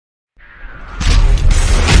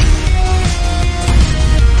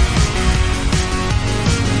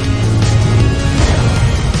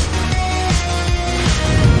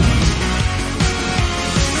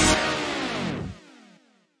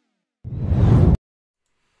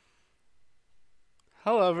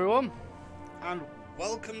Hello everyone, and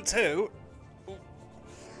welcome to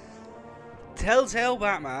TellTale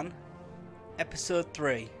Batman, Episode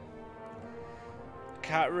 3.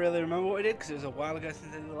 Can't really remember what we did because it was a while ago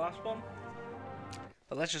since I did the last one.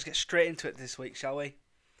 But let's just get straight into it this week, shall we?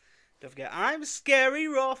 Don't forget, I'm Scary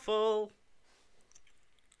Raffle.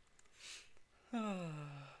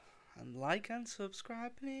 And like and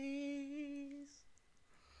subscribe, please.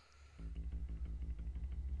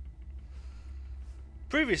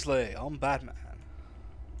 Previously on Batman.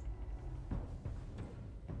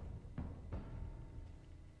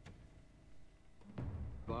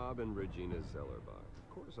 Bob and Regina Zellerbach. Of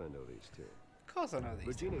course I know these two. Of course I know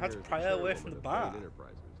these two. Regina Had to here is pry the her away chairwoman from the of bar. Wayne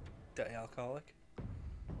Enterprises. Dirty alcoholic.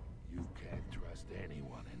 You can't trust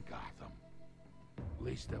anyone in Gotham.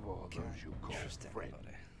 Least of all those you call Trust friends.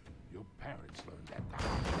 anybody. Your parents learned that the Do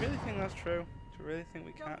hard you really think that's true? Do you really think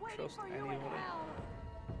we can't trust anybody?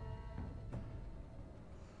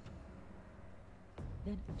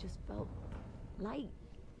 Then it just felt light.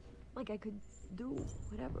 Like I could do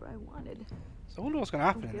whatever I wanted. So I wonder what's going to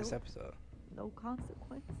happen in this episode. No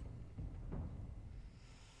consequence.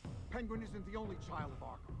 Penguin isn't the only child of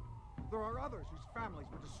Arkham. There are others whose families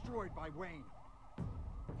were destroyed by Wayne.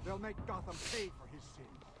 They'll make Gotham pay for his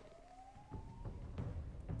sins.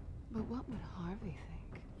 But what would Harvey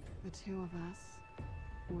think? The two of us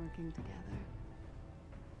working together.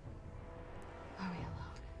 Are we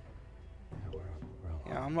alone?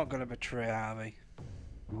 Yeah, I'm not going to betray Harvey.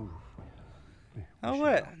 Ooh. Oh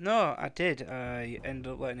wait, no, I did. I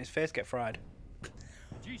ended up letting his face get fried.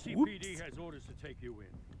 GCPD Whoops. has orders to take you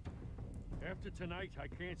in. After tonight, I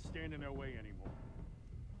can't stand in their way anymore.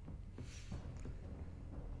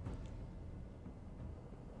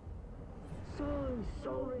 So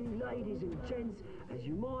sorry, ladies and gents. As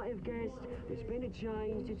you might have guessed, there's been a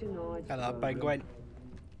change to tonight's Hello, program. Penguin.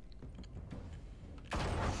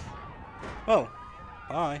 Oh,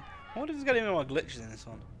 bye. I wonder if there's going to be more glitches in this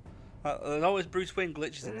one. There's always Bruce Wayne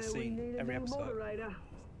glitches in a We scene need a every new episode. moderator.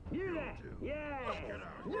 You there? Yeah.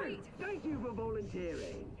 Great. Thank you for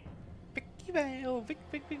volunteering. Vicky Vale,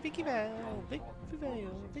 Vicky Vale, Vicky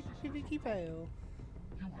Vale, Vicky Vale.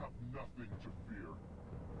 You have nothing to fear.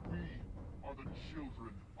 We are the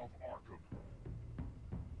children of Arkham.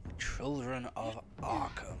 Children of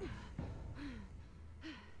Arkham.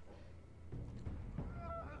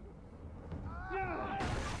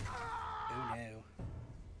 Oh no.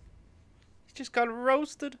 He's just got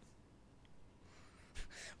roasted.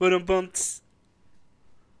 With a bunts.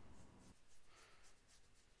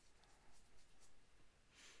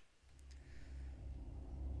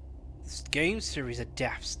 This game series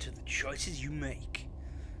adapts to the choices you make.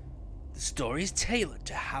 The story is tailored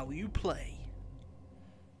to how you play.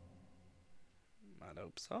 I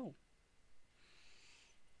hope so.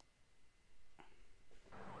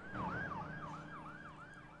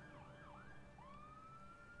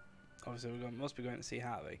 Obviously, must be going to see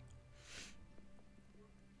Harvey.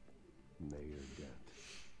 Mayor Dent.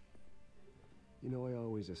 You know, I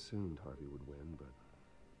always assumed Harvey would win, but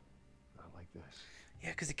not like this. Yeah,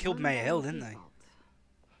 because he killed Mayor Hill, didn't they?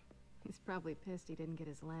 He's probably pissed he didn't get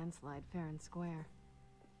his landslide fair and square.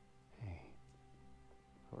 Hey,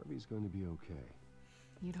 Harvey's going to be okay.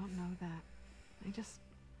 You don't know that.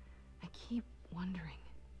 I keep wondering.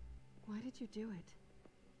 Why did you do it?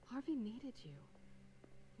 Harvey needed you.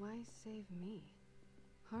 Why save me?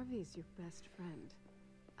 Harvey's your best friend.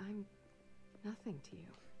 I'm nothing to you.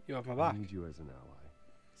 You have my I back. need you as an ally.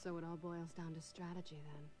 So it all boils down to strategy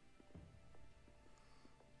then.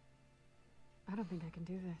 I don't think I can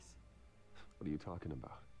do this. What are you talking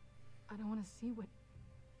about? I don't want to see what...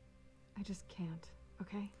 I just can't,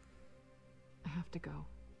 okay? I have to go.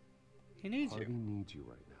 He needs Harvey you. needs you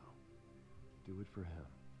right now. Do it for him.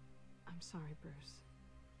 I'm sorry, Bruce.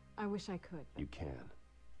 I wish I could, but You can.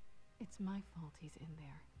 it's my fault he's in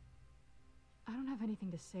there. I don't have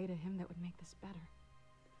anything to say to him that would make this better.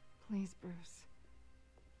 Please, Bruce.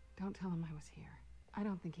 Don't tell him I was here. I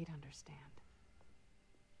don't think he'd understand.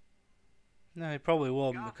 No, he probably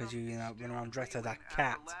won't because you know, run around dressed as that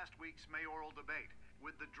cat. After last week's mayoral debate,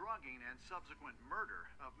 with the drugging and subsequent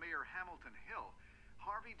murder of Mayor Hamilton Hill,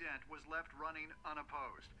 Harvey Dent was left running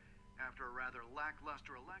unopposed. After a rather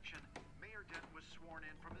lackluster election, Mayor Dent was sworn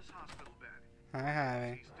in from his hospital bed. Hi,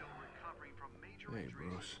 Harvey. He's still recovering from major Hey,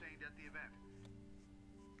 injuries Bruce. sustained at the event.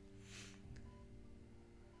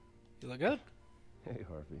 You look good. Hey,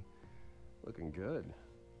 Harvey. Looking good.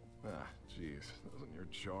 Ah, jeez. Doesn't your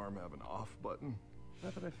charm have an off button?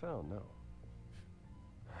 Not that I found, no.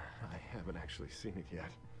 I haven't actually seen it yet.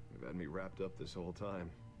 You've had me wrapped up this whole time.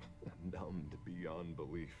 Numbed beyond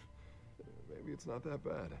belief. Maybe it's not that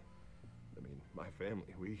bad. I mean, my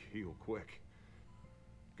family, we heal quick.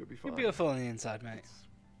 Could be fine. You're beautiful on the inside, mate.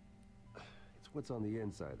 It's what's on the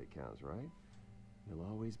inside that counts, right? You'll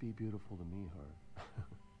always be beautiful to me, Harv.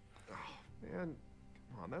 Oh, man,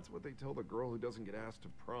 come on, that's what they tell the girl who doesn't get asked to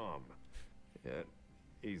prom. Yeah,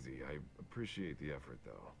 easy. I appreciate the effort,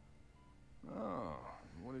 though. Oh,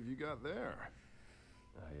 what have you got there?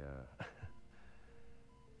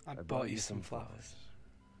 I bought you some flowers.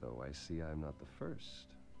 Though I see I'm not the first.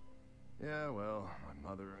 Yeah, well, my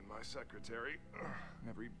mother and my secretary.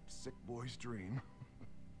 Every sick boy's dream.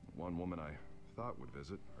 One woman I thought would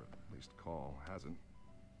visit, or at least call, hasn't.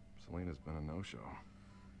 Selena's been a no-show.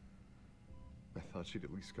 I thought she'd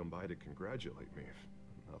at least come by to congratulate me,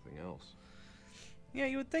 if nothing else. Yeah,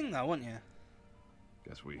 you would think that, wouldn't you?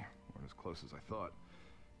 Guess we weren't as close as I thought.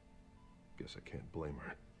 Guess I can't blame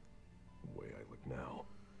her. The way I look now.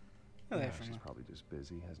 Oh, She's probably just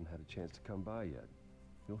busy, hasn't had a chance to come by yet.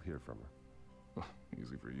 You'll hear from her.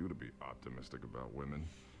 Easy for you to be optimistic about women.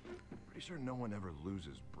 Pretty sure no one ever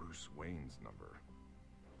loses Bruce Wayne's number.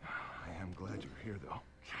 I am glad you're here, though.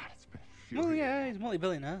 God, it's been Well, infuriating. yeah, he's a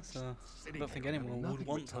multi-billionaire, so I don't think anyone would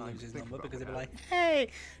want to lose his number because they'd be like, hey,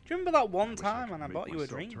 do you remember that one time when I bought you a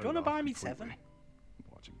drink? Do you want to buy me 7?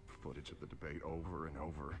 Watching footage of the debate over and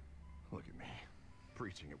over. Look at me,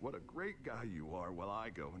 preaching it. What a great guy you are, while I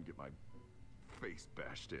go and get my face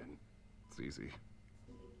bashed in. It's easy.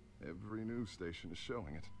 Every news station is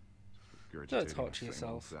showing it. Don't talk to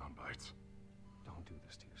yourself. Sound bites. Don't do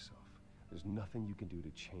this to yourself. There's nothing you can do to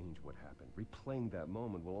change what happened. Replaying that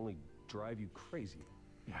moment will only drive you crazy.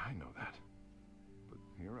 Yeah, I know that. But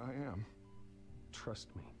here I am.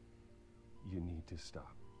 Trust me. You need to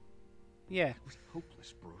stop. Yeah. It was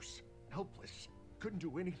hopeless, Bruce. Helpless. Couldn't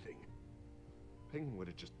do anything. Penguin would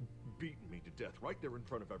have just beaten me to death right there in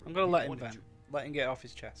front of everyone. I'm gonna let him vent. Let him get off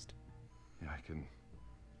his chest. Yeah, I can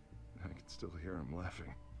still hear him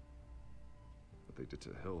laughing. What they did to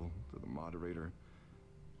Hill, to the moderator.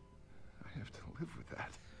 I have to live with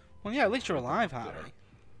that. Well, yeah, at least you're alive, Harvey.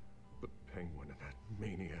 But Penguin and that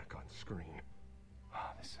maniac on screen.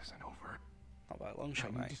 This isn't over. Not by a long shot,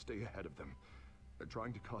 I need mate. to stay ahead of them. They're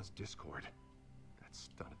trying to cause discord. That's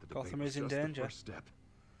done at the debate. Gotham is in just danger. The first step.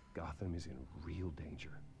 Gotham is in real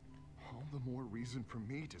danger. All the more reason for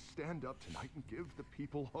me to stand up tonight and give the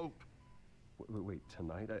people hope. Wait,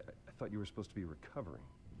 tonight? I thought you were supposed to be recovering.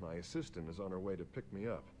 My assistant is on her way to pick me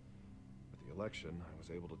up. With the election, I was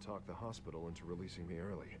able to talk the hospital into releasing me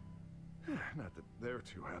early. Not that they're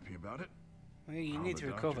too happy about it. Well, you All need the to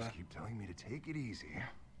recover. doctors keep telling me to take it easy.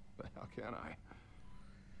 But how can I?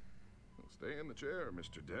 Well, stay in the chair,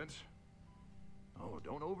 Mr. Dent. Oh,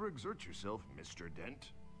 don't overexert yourself, Mr.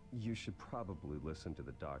 Dent. You should probably listen to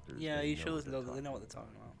the doctors. Yeah, They you know should what listen they're to them. They know what talking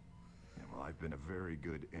they're talking about. Yeah, well, I've been a very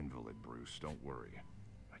good invalid, Bruce. Don't worry.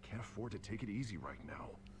 I can't afford to take it easy right now.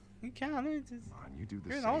 You can. It's Come on, you do the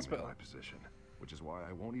you're in same in hospital. my position. Which is why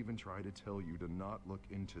I won't even try to tell you to not look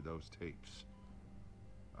into those tapes.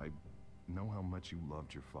 I know how much you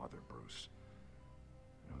loved your father, Bruce.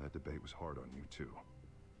 I know that debate was hard on you, too.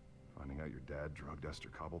 Finding out your dad drugged Esther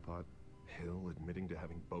Cobblepot, Hill admitting to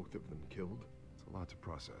having both of them killed. It's a lot to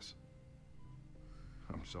process.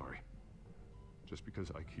 I'm sorry. Just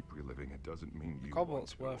because I keep reliving it doesn't mean you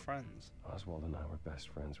Cobblepots want were to. friends. Oswald and I were best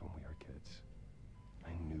friends when we were kids.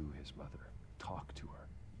 I knew his mother. Talked to her.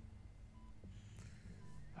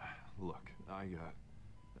 Look,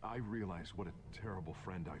 I realize what a terrible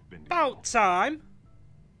friend I've been to you. About time.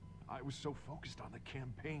 I was so focused on the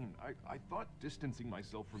campaign. I thought distancing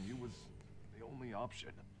myself from you was the only option.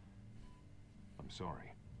 I'm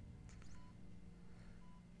sorry.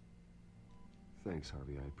 Thanks,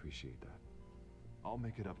 Harvey. I appreciate that. I'll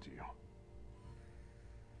make it up to you.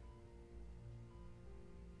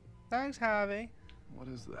 Thanks, Harvey. What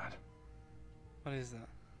is that? What is that?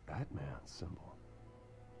 Batman symbol.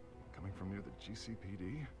 Coming from near the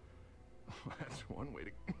GCPD? That's one way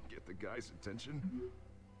to get the guy's attention.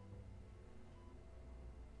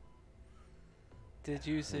 Did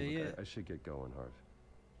you see Look, it? I should get going, Harv.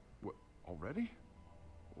 What, already?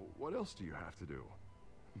 What else do you have to do?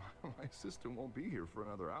 My assistant won't be here for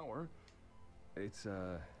another hour. It's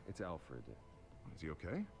Alfred. Is he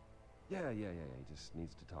okay? Yeah. He just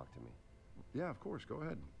needs to talk to me. Yeah, of course. Go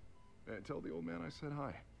ahead. Tell the old man I said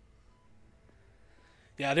hi.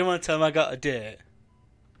 Yeah, I didn't want to tell him I got a date.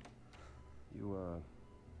 You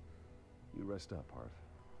rest up, Harv.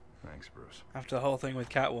 Thanks, Bruce. After the whole thing with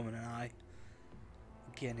Catwoman and I.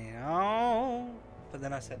 Getting on. But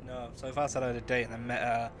then I said no. So if I said I had a date and then met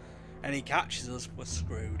her and he catches us, we're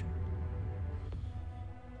screwed.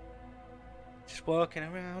 Just walking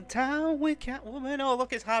around town with Catwoman. Oh,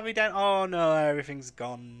 look, it's Harvey Dent. Oh, no, everything's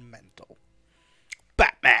gone mental.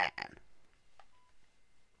 Batman!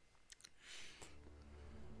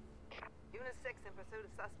 Unit 6 in pursuit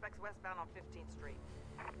of suspects westbound on 15th Street.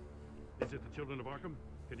 Is it the Children of Arkham?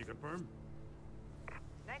 Can you confirm?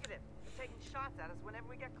 Negative. They're taking shots at us whenever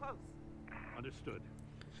we get close. Understood.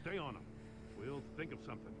 Stay on them. We'll think of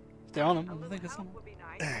something. Stay on him. A I little think it's help something. would be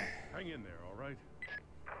nice. Hang in there, all right?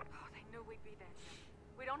 Oh, they knew we'd be there, Jim.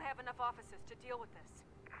 We don't have enough officers to deal with this.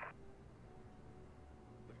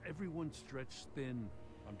 Look, everyone's stretched thin.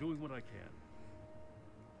 I'm doing what I can.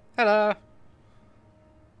 Hello.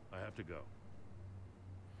 I have to go.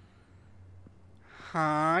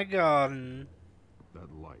 Hi, Gordon.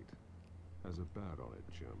 That light has a bat on it,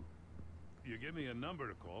 Jim. You give me a number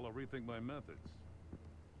to call, I'll rethink my methods.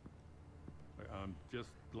 I'm just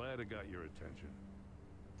glad it got your attention.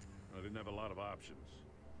 I didn't have a lot of options.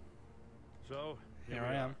 So, Here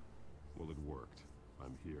I am. Well, it worked.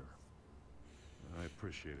 I'm here. I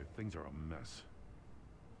appreciate it. Things are a mess.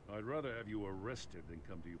 I'd rather have you arrested than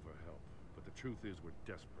come to you for help. But the truth is we're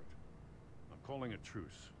desperate. I'm calling a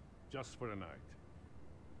truce. Just for tonight.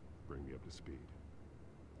 Bring me up to speed.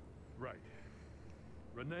 Right.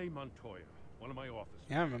 Renee Montoya, one of my officers.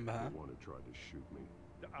 Yeah, I remember her. The one who tried to shoot me.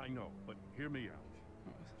 I know, but hear me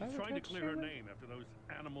out. She's trying to clear her name after those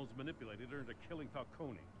animals manipulated her into killing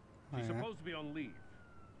Falcone. She's supposed to be on leave,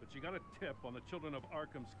 but she got a tip on the Children of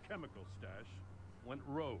Arkham's chemical stash, went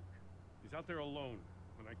rogue. She's out there alone,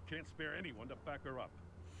 and I can't spare anyone to back her up.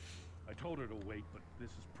 I told her to wait, but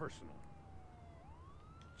this is personal.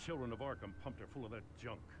 Children of Arkham pumped her full of that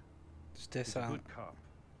junk. Stay She's a silent. good cop.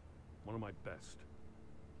 One of my best.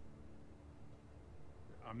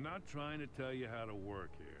 I'm not trying to tell you how to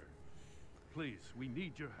work here. Please, we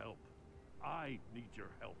need your help. I need your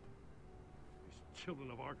help. These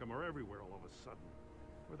Children of Arkham are everywhere all of a sudden.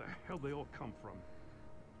 Where the hell they all come from?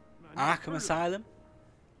 Arkham Asylum?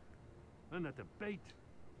 And that debate.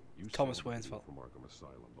 You Thomas saw the Wayne's video fault. from Arkham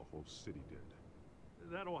Asylum. The whole city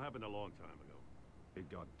did. That all happened a long time ago. It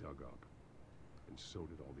got dug up. And so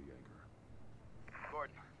did all the anger.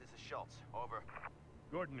 Gordon, this is Schultz. Over.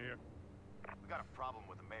 Gordon here. We got a problem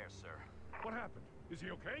with the mayor, sir. What happened? Is he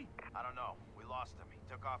okay? I don't know. We lost him. He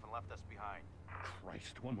took off and left us behind.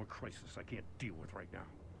 Christ, one more crisis I can't deal with right now.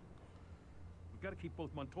 We've got to keep both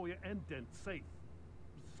Montoya and Dent safe.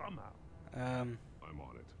 Somehow. I'm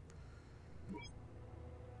on it.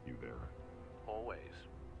 You there? Always.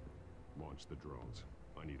 Launch the drones.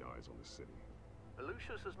 I need eyes on the city.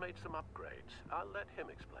 Lucius has made some upgrades. I'll let him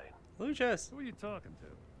explain. Lucius! Who are you talking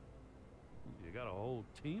to? You got a whole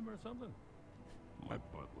team or something? My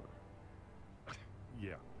butler.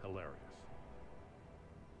 Yeah, hilarious.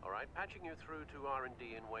 All right, patching you through to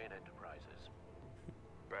R&D in Wayne Enterprises.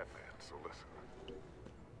 Batman, so listen.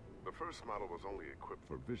 The first model was only equipped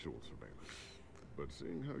for visual surveillance. But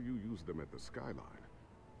seeing how you use them at the skyline,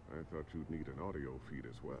 I thought you'd need an audio feed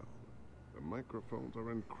as well. The microphones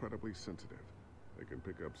are incredibly sensitive. They can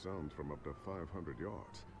pick up sounds from up to 500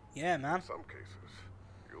 yards. Yeah, man. In some cases,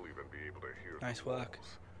 you'll even be able to hear Nice the work.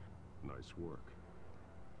 walls. Nice work.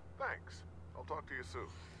 Thanks. I'll talk to you soon.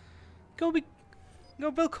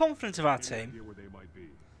 Go build confidence of our Any team. idea where they might be?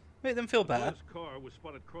 Make them feel better. This car was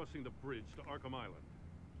spotted crossing the bridge to Arkham Island.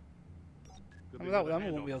 Could I be mean, where that the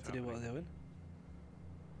them won't be able handoff's to do what happening. they're doing.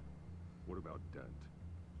 What about Dent?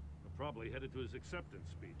 They're probably headed to his acceptance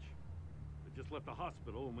speech. They just left the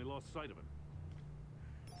hospital and we lost sight of him.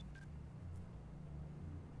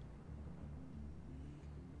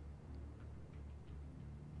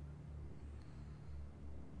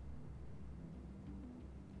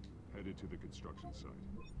 Headed to the construction site.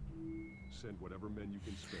 Send whatever men you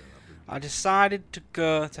can spare after. I decided to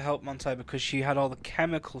go to help Montoya because she had all the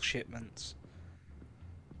chemical shipments.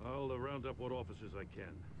 I'll round up what officers I can.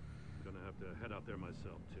 I'm gonna have to head out there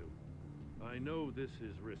myself, too. I know this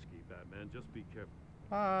is risky, Batman. Just be careful.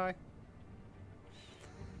 Bye.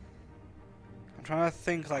 I'm trying to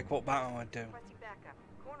think like what Batman would do.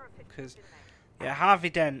 Because, yeah, Harvey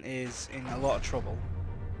Dent is in a lot of trouble.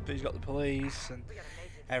 But he's got the police and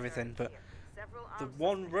everything. But the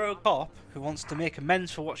one rogue cop who wants to make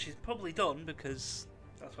amends for what she's probably done, because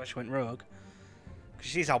that's why she went rogue. Because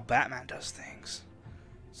she sees how Batman does things.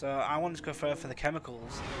 So I wanted to go further for the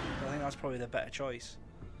chemicals. I think that's probably the better choice.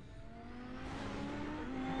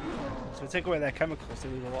 So we take away their chemicals, they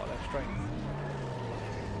lose a lot of their strength.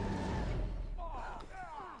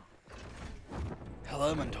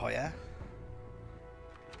 Hello, Montoya.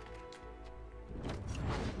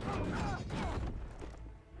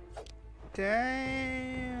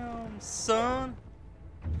 Damn, son.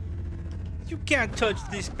 You can't touch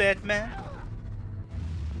this, Batman.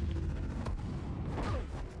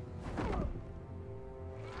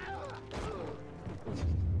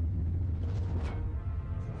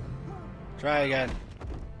 Try again.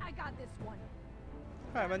 I got this one.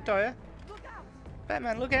 Batman, Toya. Look out!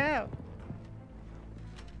 Batman, look out!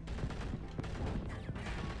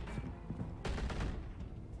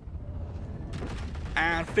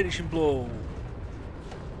 And finishing blow.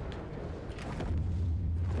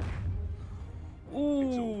 Ooh.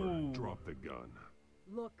 It's over. Drop the gun.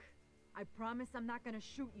 Look, I promise I'm not gonna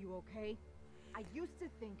shoot you, okay? I used to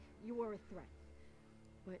think you were a threat,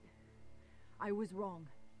 but I was wrong.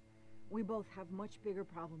 We both have much bigger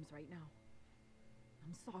problems right now.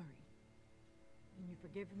 I'm sorry. Can you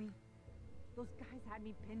forgive me? Those guys had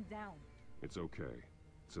me pinned down. It's okay.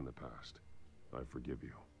 It's in the past. I forgive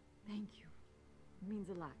you. Thank you. It means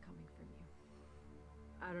a lot coming from you.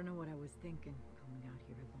 I don't know what I was thinking coming out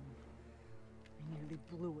here alone. I nearly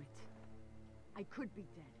blew it. I could be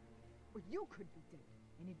dead. Or you could be dead.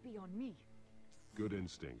 And it'd be on me. Good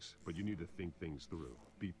instincts, but you need to think things through.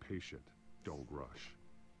 Be patient. Don't rush.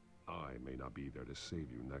 I may not be there to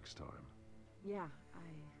save you next time. Yeah, I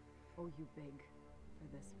owe you big for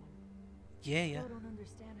this one. Yeah. I still don't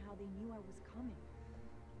understand how they knew I was coming.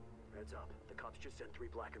 Heads up. The cops just sent 3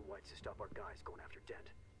 black and whites to stop our guys going after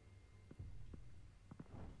Dent.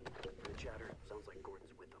 The chatter sounds like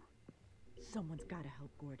Gordon's with them. Someone's gotta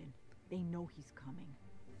help Gordon. They know he's coming.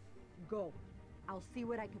 Go. I'll see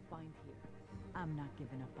what I can find here. I'm not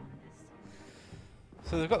giving up on this.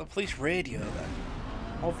 So they've got the police radio then,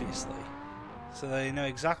 obviously. So they know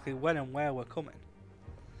exactly when and where we're coming.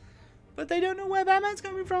 But they don't know where Batman's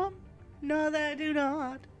coming from. No, they do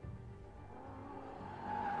not.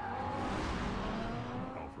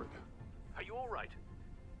 Alfred. Are you all right?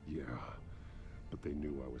 Yeah, but they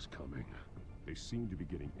knew I was coming. They seem to be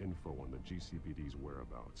getting info on the GCPD's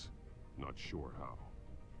whereabouts. Not sure how.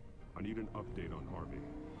 I need an update on Harvey.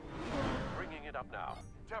 Bringing it up now.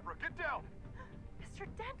 Deborah, get down! Mr.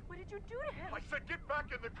 Dent, what did you do to him? I said get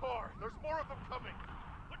back in the car! There's more of them coming!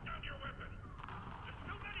 Put down your weapon! There's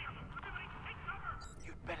too many of them! Everybody take cover!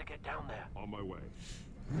 You'd better get down there. On my way.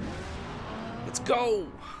 Let's go!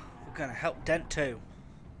 We're gonna help Dent too.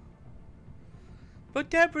 But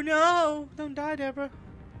Deborah, no! Don't die, Deborah.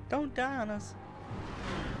 Don't die on us.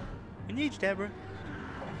 We need you, Deborah.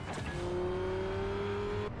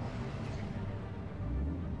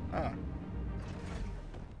 Ah.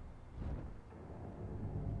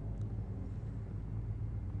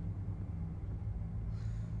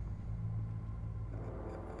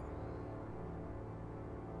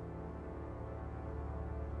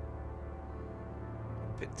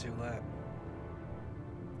 Bit too late.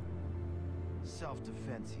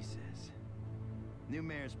 Self-defense, he says. New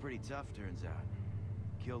mayor's pretty tough, turns out.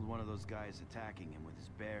 Killed one of those guys attacking him with his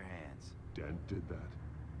bare hands. Dent did that.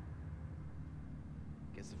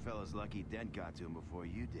 Guess the fella's lucky Dent got to him before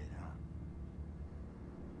you did, huh?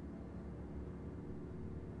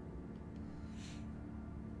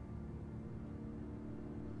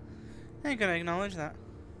 Ain't gonna acknowledge that.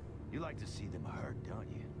 You like to see them hurt,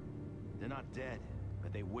 don't you? They're not dead,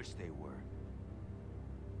 but they wish they were.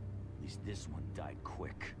 At least this one died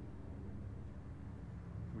quick.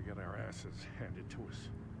 We got our asses handed to us.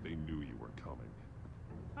 They knew you were coming.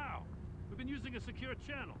 How? We've been using a secure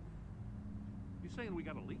channel. You saying we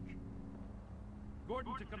got a leak?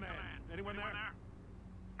 Gordon to command. Anyone there?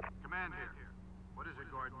 Command here. What is it,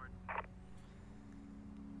 Gordon?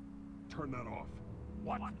 Turn that off.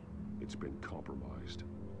 What? It's been compromised.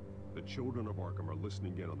 The children of Arkham are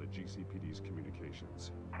listening in on the GCPD's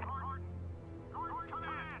communications. Gordon! Gordon,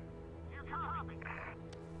 command! You copy?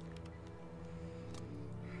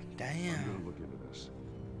 Damn. I'm gonna look into this.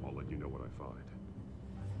 I'll let you know what I find.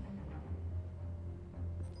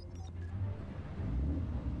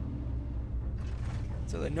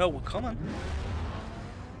 So they know we're coming.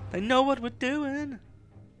 They know what we're doing.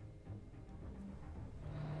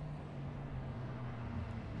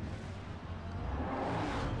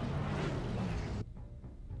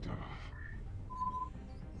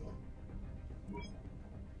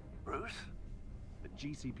 Bruce? The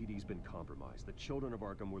GCPD's been compromised. The children of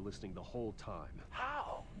Arkham were listening the whole time.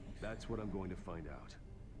 How? That's what I'm going to find out.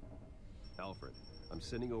 Alfred, I'm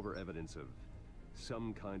sending over evidence of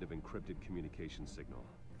some kind of encrypted communication signal.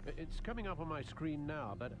 It's coming up on my screen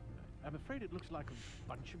now, but I'm afraid it looks like a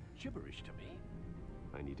bunch of gibberish to me.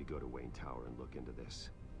 I need to go to Wayne Tower and look into this.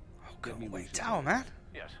 Oh, go to Wayne Tower, man.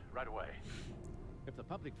 Yes, right away. If the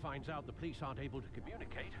public finds out the police aren't able to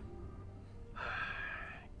communicate...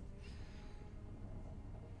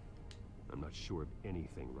 I'm not sure of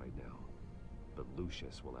anything right now, but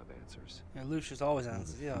Lucius will have answers. Yeah, Lucius always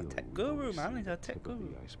answers. Yeah, tech guru, man. He's a tech guru.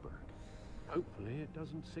 The iceberg. Hopefully it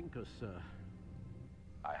doesn't sink us, sir.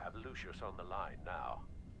 I have Lucius on the line now.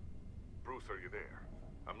 Bruce, are you there?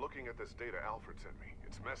 I'm looking at this data Alfred sent me.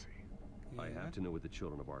 It's messy. I have to know what the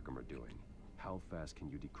children of Arkham are doing. How fast can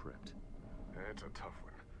you decrypt? It's a tough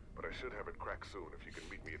one, but I should have it cracked soon if you can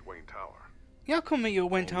meet me at Wayne Tower. Yeah, I'll come meet you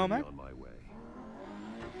at Wayne Tower, man. On my way.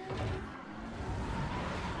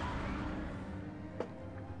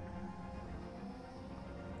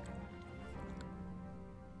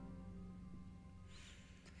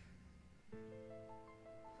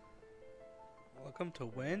 Welcome to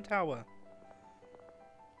Wayne Tower.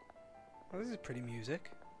 Oh, this is pretty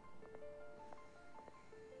music.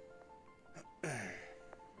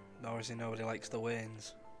 Obviously nobody likes the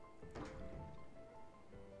Waynes.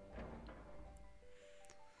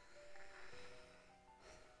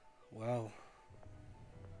 Well.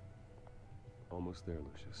 Almost there,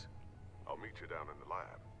 Lucius. I'll meet you down in the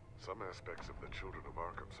lab. Some aspects of the Children of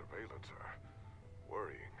Arkham surveillance are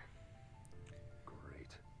worrying.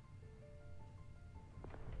 Great.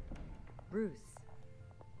 Bruce.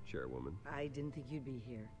 Chairwoman. I didn't think you'd be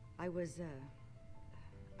here. I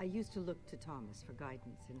used to look to Thomas for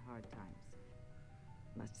guidance in hard times.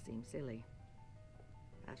 Must seem silly.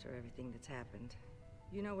 After everything that's happened.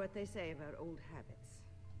 You know what they say about old habits.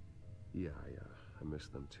 Yeah, I miss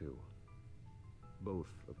them too.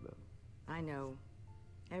 Both of them. I know.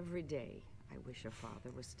 Every day, I wish our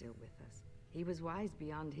father was still with us. He was wise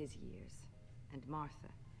beyond his years. And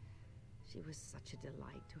Martha. She was such a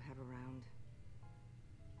delight to have around.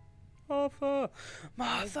 Martha! I've been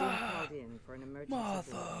Martha! called in for an emergency.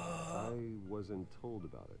 Martha! I wasn't told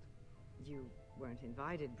about it. You weren't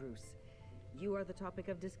invited, Bruce. You are the topic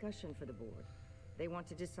of discussion for the board. They want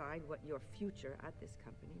to decide what your future at this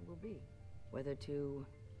company will be. Whether to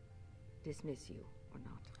dismiss you or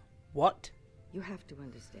not. What? You have to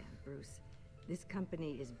understand, Bruce. This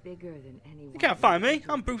company is bigger than anyone. You can't find me.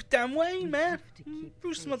 I'm Bruce damn Wayne, You man. have to keep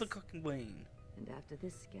Bruce pace. motherfucking Wayne. And after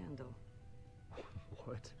this scandal,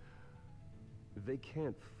 What? They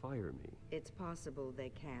can't fire me. it's possible they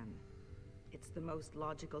can. It's the most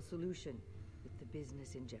logical solution with the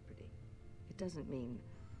business in jeopardy. It doesn't mean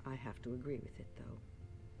I have to agree with it, though.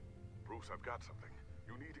 Bruce, I've got something.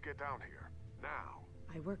 You need to get down here. Now.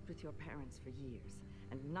 I worked with your parents for years,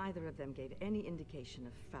 and neither of them gave any indication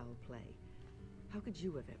of foul play. How could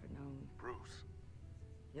you have ever known? Bruce.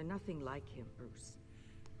 You're nothing like him, Bruce.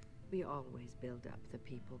 We always build up the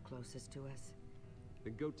people closest to us.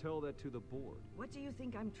 Then go tell that to the board. What do you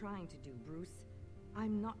think I'm trying to do, Bruce?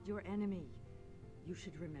 I'm not your enemy. You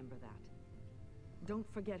should remember that.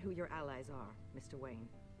 Don't forget who your allies are, Mr. Wayne.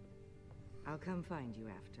 I'll come find you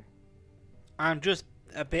after. I'm just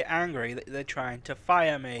a bit angry that they're trying to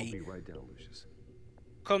fire me. I'll be right down, Lucius.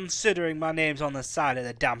 Considering my name's on the side of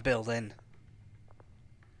the damn building.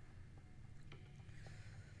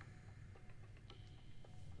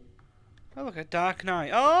 Oh, look at Dark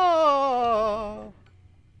Knight. Oh!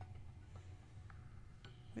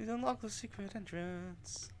 Please unlock the secret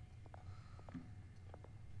entrance.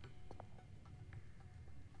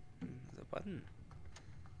 There's a button.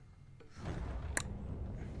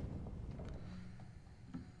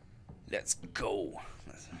 Let's go.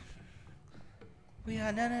 We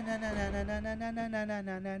are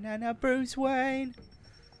na Bruce Wayne.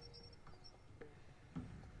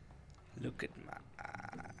 Look at my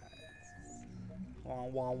eyes. Wah,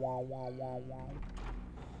 wah, wah, wah, wah, wah.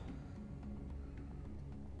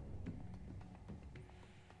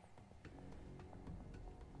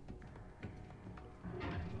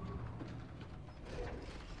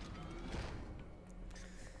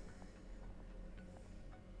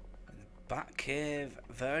 Batcave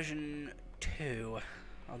version 2.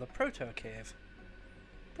 Or the Proto Cave.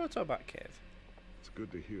 Proto Batcave. It's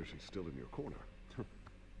good to hear she's still in your corner.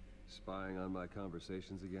 Spying on my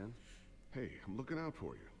conversations again? Hey, I'm looking out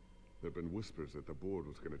for you. There have been whispers that the board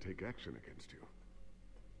was going to take action against you.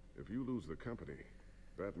 If you lose the company,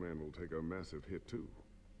 Batman will take a massive hit too.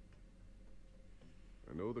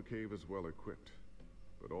 I know the cave is well equipped,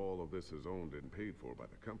 but all of this is owned and paid for by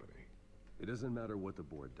the company. It doesn't matter what the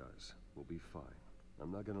board does. We'll be fine.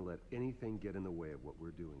 I'm not gonna let anything get in the way of what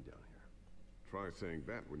we're doing down here. Try saying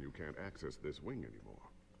that when you can't access this wing anymore.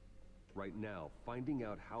 Right now, finding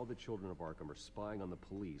out how the children of Arkham are spying on the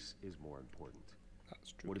police is more important.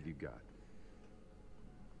 That's true. What have you got?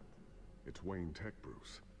 It's Wayne Tech,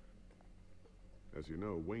 Bruce. As you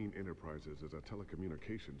know, Wayne Enterprises is a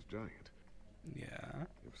telecommunications giant. Yeah.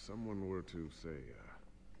 If someone were to, say,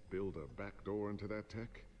 build a backdoor into that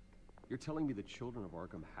tech... You're telling me the children of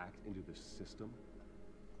Arkham hacked into the system?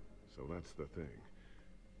 So that's the thing.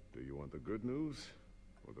 Do you want the good news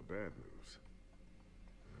or the bad news?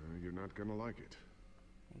 You're not gonna like it.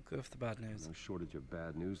 We'll go for the bad news. No shortage of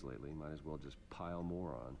bad news lately. Might as well just pile more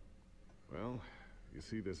on. Well, You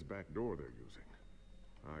see this back door they're using?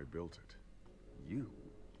 I built it. You?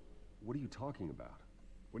 What are you talking about?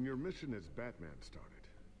 When your mission as Batman started,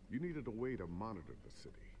 you needed a way to monitor the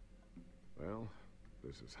city. Well,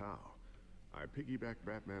 this is how. I piggybacked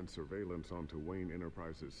Batman's surveillance onto Wayne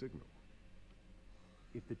Enterprises' signal.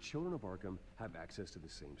 If the children of Arkham have access to the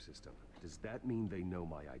same system, does that mean they know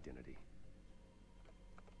my identity?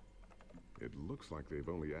 It looks like they've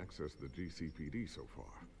only accessed the GCPD so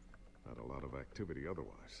far. Not a lot of activity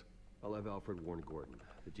otherwise. I'll have Alfred warn Gordon.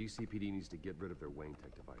 The GCPD needs to get rid of their Wayne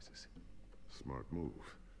Tech devices. Smart move.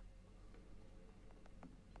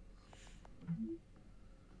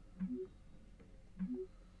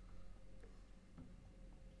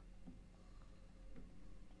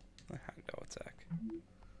 I had no attack.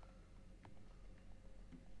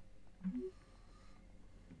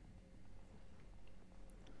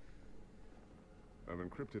 I've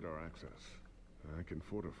encrypted our access. I can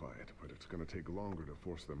fortify it, but it's going to take longer to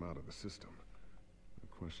force them out of the system. The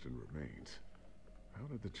question remains, how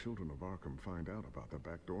did the children of Arkham find out about the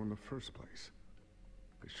back door in the first place?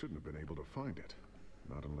 They shouldn't have been able to find it,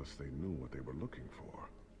 not unless they knew what they were looking for.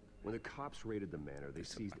 When the cops raided the manor, they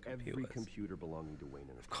seized every computer belonging to Wayne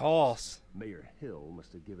Enterprises. Of course. Mayor Hill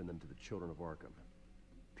must have given them to the children of Arkham.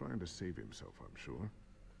 Trying to save himself, I'm sure.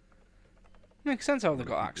 Makes sense how they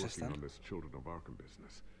got access then. then. On this Children of Arkham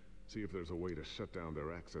business. See if there's a way to shut down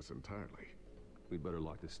their access entirely. We'd better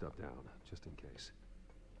lock this stuff down, just in case.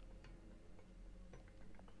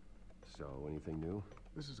 So, anything new?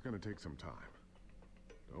 This is going to take some time.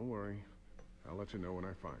 Don't worry. I'll let you know when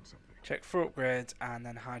I find something. Check for upgrades and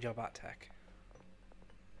then hide your bat tech.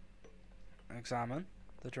 Examine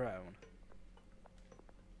the drone.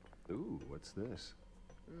 Ooh, what's this?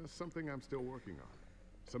 Something I'm still working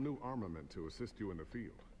on. Some new armament to assist you in the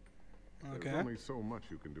field. Okay. There's only so much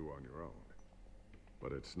you can do on your own.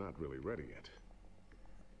 But it's not really ready yet.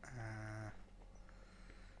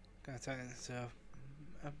 Gonna turn it into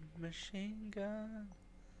a machine gun.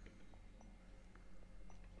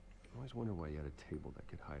 I always wonder why you had a table that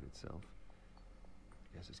could hide itself.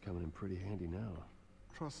 Guess it's coming in pretty handy now.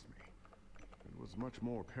 Trust me. It was much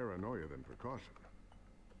more paranoia than precaution.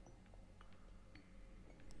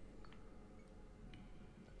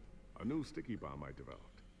 A new sticky bomb I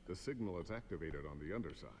developed. The signal is activated on the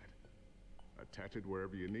underside. Attach it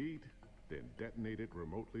wherever you need, then detonate it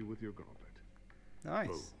remotely with your gauntlet. Nice.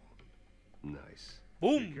 Boom. Nice.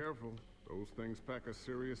 Boom. Be careful. Those things pack a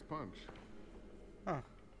serious punch. Huh.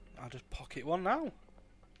 I'll just pocket one now.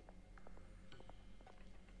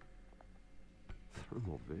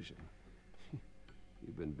 Thermal vision.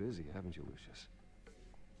 You've been busy, haven't you, Lucius?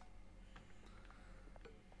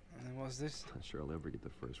 And then what's this? Not sure I'll ever get the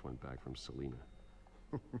first one back from Selena.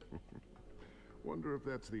 Wonder if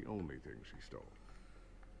that's the only thing she stole.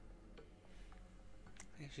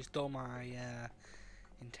 I think she stole my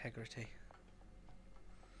integrity.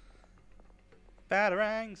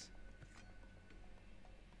 Batarangs!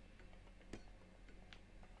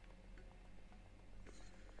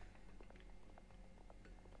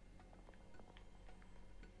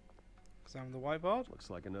 Examine the whiteboard. Looks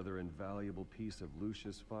like another invaluable piece of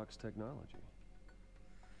Lucius Fox technology.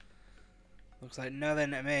 Looks like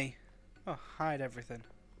nothing to me. Oh, hide everything.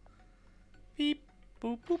 Beep,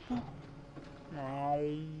 boop, boop, boop.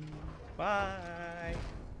 Bye.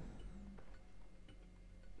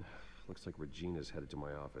 Looks like Regina's headed to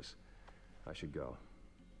my office. I should go.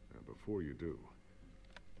 And before you do...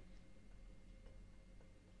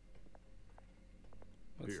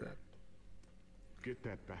 What's Here. that? Get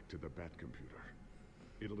that back to the Bat computer.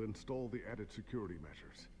 It'll install the added security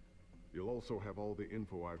measures. You'll also have all the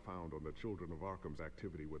info I found on the Children of Arkham's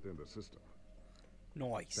activity within the system.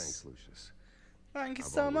 Nice. Thanks, Lucius. Thank you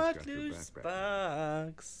I've so always much, got your Lucius back,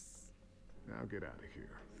 Batman. Fox. Now get out of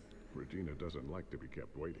here. Regina doesn't like to be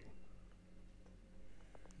kept waiting.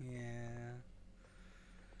 Yeah.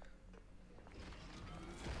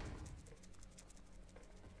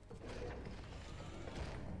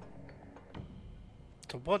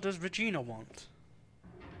 So what does Regina want?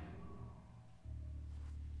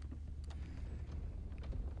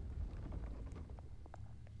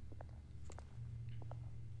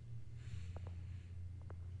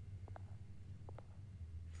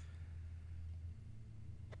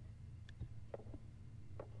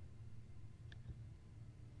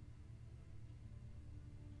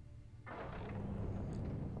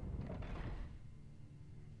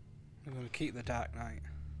 I'm gonna keep the Dark Knight.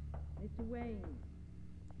 Mr. Wayne.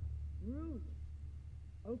 Ruth.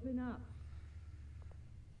 Open up.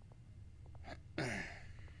 I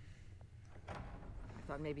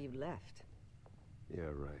thought maybe you left. Yeah,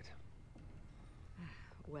 right.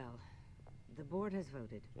 Well, The board has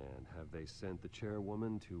voted. And have they sent the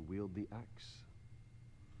chairwoman to wield the axe?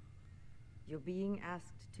 You're being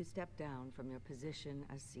asked to step down from your position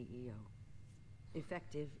as CEO.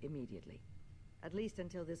 Effective immediately. At least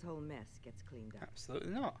until this whole mess gets cleaned up.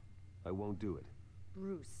 Absolutely not. I won't do it.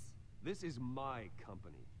 Bruce. This is my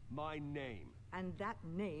company. My name. And that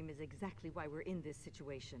name is exactly why we're in this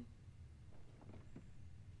situation.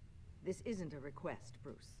 This isn't a request,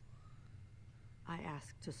 Bruce. I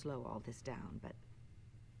asked to slow all this down, but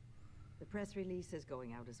the press release is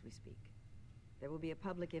going out as we speak. There will be a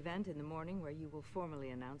public event in the morning where you will formally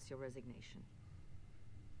announce your resignation.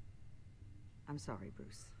 I'm sorry,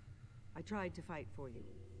 Bruce. I tried to fight for you.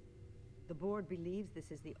 The board believes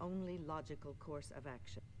this is the only logical course of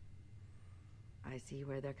action. I see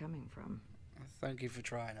where they're coming from. Thank you for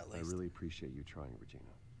trying, at least. I really appreciate you trying, Regina.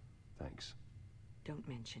 Thanks. Don't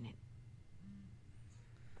mention it.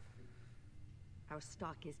 Our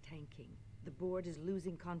stock is tanking. The board is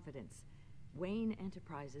losing confidence. Wayne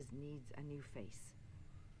Enterprises needs a new face.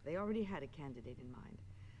 They already had a candidate in mind.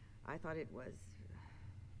 I thought it was...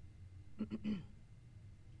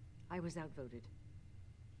 I was outvoted.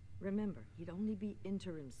 Remember, he'd only be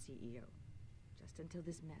interim CEO, just until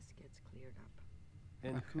this mess gets cleared up.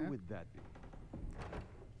 And who would that be?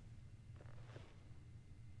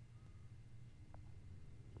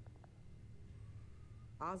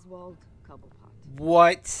 Oswald Cobblepot.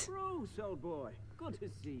 What? Bruce, old boy. Good to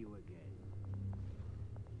see you again.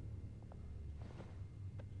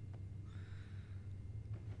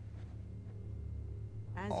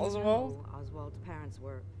 As Oswald? you know, Oswald's parents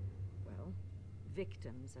were, well,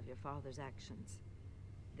 victims of your father's actions.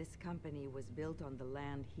 This company was built on the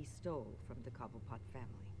land he stole from the Cobblepot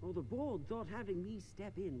family. Well, the board thought having me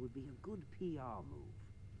step in would be a good PR move.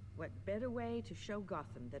 What better way to show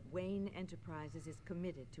Gotham that Wayne Enterprises is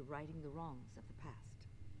committed to righting the wrongs of the past?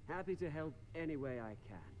 Happy to help any way I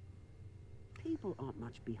can. People aren't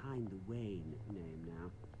much behind the Wayne name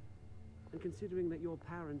now. And considering that your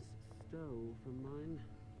parents stole from mine...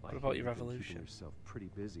 What about your You've been revolution? keeping yourself pretty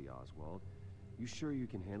busy, Oswald. You sure you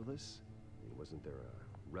can handle this? I mean, wasn't there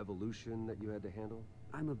a revolution that you had to handle?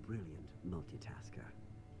 I'm a brilliant multitasker.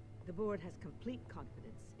 The board has complete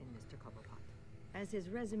confidence in Mr. Cobblepot. As his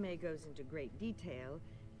resume goes into great detail,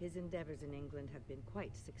 his endeavors in England have been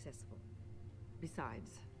quite successful.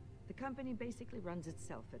 Besides, the company basically runs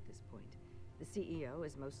itself at this point. The CEO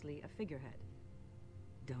is mostly a figurehead.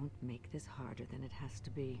 Don't make this harder than it has to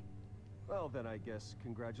be. Well, then I guess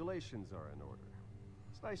congratulations are in order.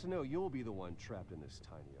 It's nice to know you'll be the one trapped in this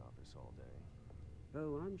tiny office all day.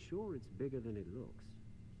 Oh, I'm sure it's bigger than it looks.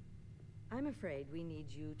 I'm afraid we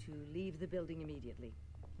need you to leave the building immediately.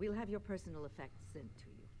 We'll have your personal effects sent to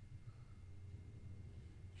you.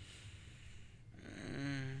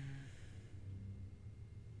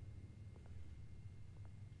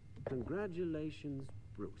 Congratulations,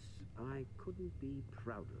 Bruce. I couldn't be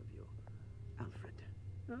prouder of you. Alfred.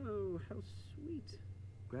 Oh, how sweet.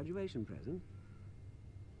 Graduation present?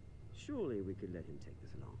 Surely we could let him take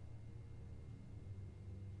this along.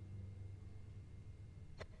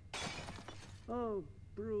 Oh,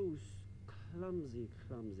 Bruce. Clumsy,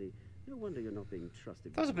 clumsy. No wonder you're not being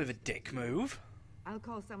trusted. That was a bit of a dick move. I'll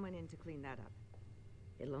call someone in to clean that up.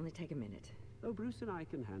 It'll only take a minute. Oh, Bruce and I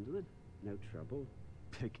can handle it. No trouble.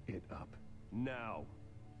 Pick it up. Now.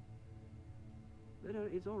 No,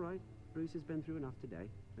 it's all right. Bruce has been through enough today,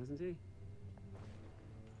 hasn't he?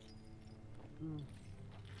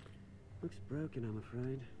 Looks broken, I'm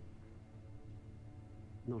afraid.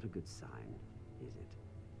 Not a good sign, is it?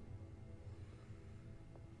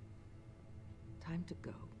 Time to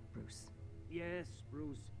go, Bruce. Yes,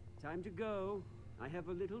 Bruce. Time to go. I have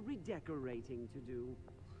a little redecorating to do.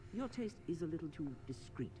 Your taste is a little too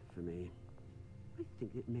discreet for me. I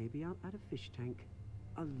think that maybe I'll add a fish tank.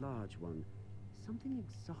 A large one. Something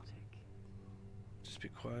exotic. Just be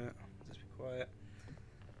quiet. Just be quiet.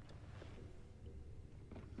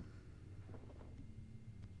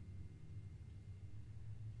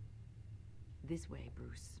 This way,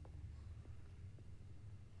 Bruce.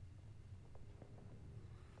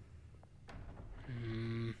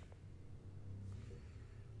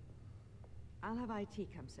 I'll have IT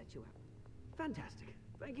come set you up. Fantastic.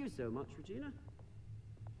 Thank you so much, Regina.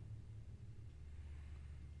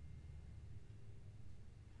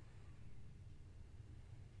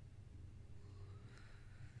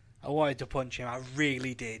 I wanted to punch him, I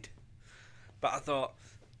really did. But I thought,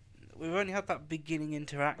 we've only had that beginning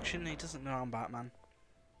interaction, he doesn't know I'm Batman.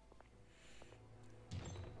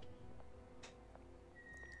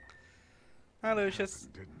 Hi, Lucius.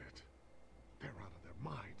 Didn't it? They're out of their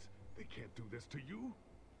minds. They can't do this to you.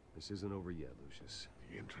 This isn't over yet, Lucius.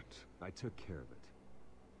 The entrance. I took care of it.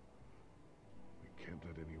 We can't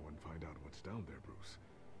let anyone find out what's down there, Bruce.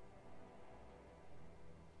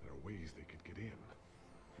 There are ways they could get in.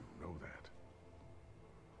 You know that.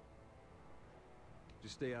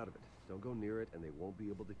 Just stay out of it. Don't go near it, and they won't be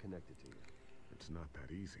able to connect it to you. It's not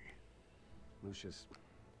that easy. Lucius,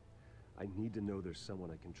 I need to know there's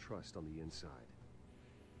someone I can trust on the inside.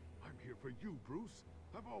 I'm here for you, Bruce.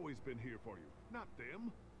 I've always been here for you, not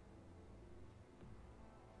them.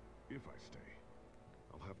 If I stay,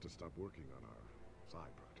 I'll have to stop working on our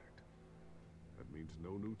side project. That means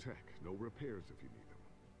no new tech, no repairs if you need them.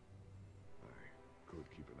 I could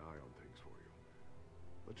keep an eye on things for you.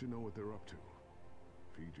 Let you know what they're up to.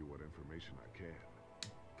 Feed you what information I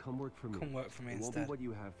can. Come work for me. Come work for me it instead. Won't be what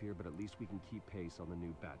you have here, but at least we can keep pace on the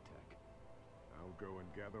new bat tech. I'll go and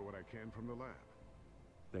gather what I can from the lab.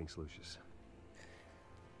 Thanks, Lucius.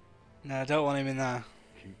 No, I don't want him in there.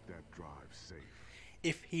 Keep that drive safe.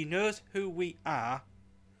 If he knows who we are,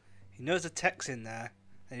 he knows the tech's in there,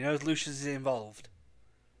 and he knows Lucius is involved.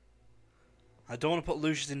 I don't want to put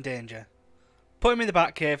Lucius in danger. Put him in the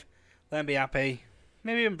Batcave, let him be happy.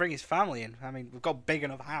 Maybe even bring his family in. I mean, we've got a big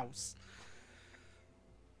enough house.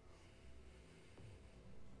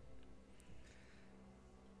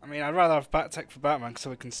 I mean, I'd rather have Bat-Tech for Batman so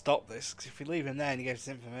we can stop this. Because if we leave him there and he gives us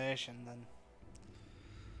information, then...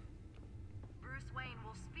 Bruce Wayne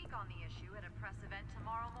will speak on the issue at a press event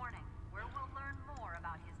tomorrow morning, where we'll learn more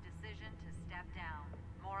about his decision to step down.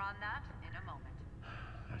 More on that in a moment.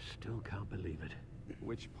 I still can't believe it.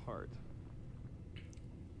 Which part?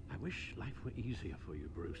 I wish life were easier for you,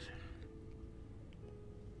 Bruce.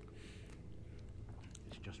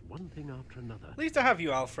 It's just one thing after another. At least I have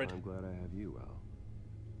you, Alfred. I'm glad I have you, Al.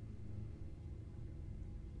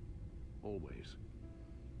 Always.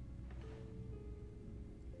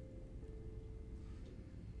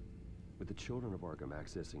 With the children of Arkham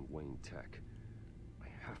accessing Wayne Tech, I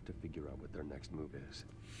have to figure out what their next move is.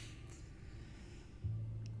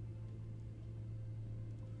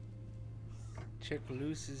 Check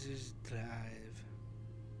Lucius's drive.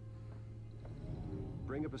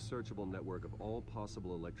 Bring up a searchable network of all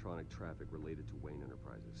possible electronic traffic related to Wayne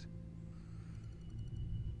Enterprises.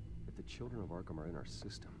 If the children of Arkham are in our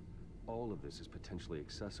system, all of this is potentially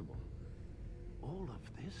accessible. All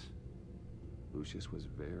of this? Lucius was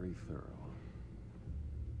very thorough.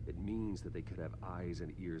 It means that they could have eyes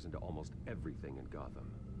and ears into almost everything in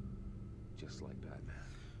Gotham. Just like Batman.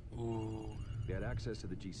 Ooh. They had access to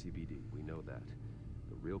the GCPD, we know that.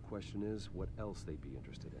 The real question is, what else they'd be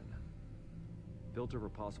interested in. Filter for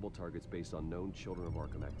possible targets based on known children of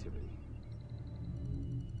Arkham activity.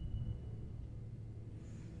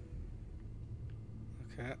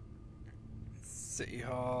 Okay. City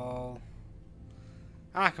Hall.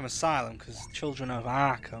 Arkham Asylum, because children of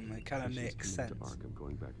Arkham, it kind of makes sense. To Arkham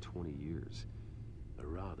going back 20 years. A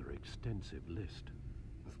rather extensive list.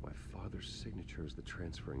 With my father's signature as the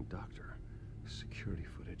transferring doctor. Security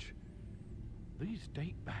footage. These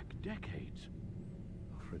date back decades.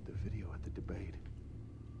 Alfred, the video at the debate.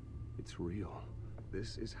 It's real.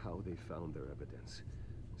 This is how they found their evidence.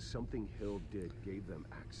 Something Hill did gave them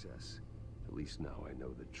access. At least now I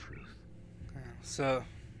know the truth. Yeah, so,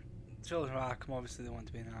 children of Arkham, obviously they want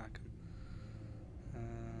to be in Arkham.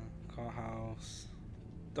 Courthouse.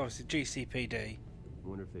 Obviously GCPD. I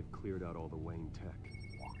wonder if they've cleared out all the Wayne tech.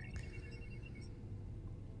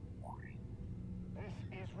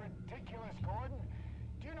 This is ridiculous, Gordon.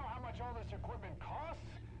 Do you know how much all this equipment costs?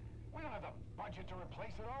 We don't have the budget to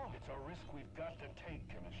replace it all. It's a risk we've got to take,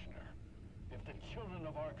 Commissioner. If the children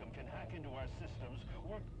of Arkham can hack into our systems,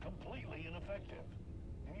 we're completely ineffective.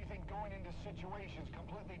 And you think going into situations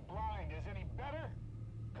completely blind is any better?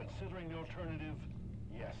 Considering the alternative,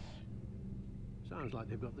 yes. Sounds like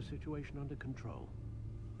they've got the situation under control.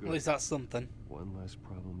 Good. At least that's something. One less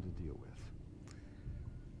problem to deal with.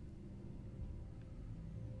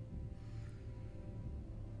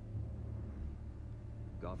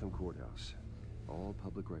 Gotham Courthouse. All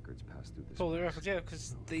public records pass through this. Public records, yeah,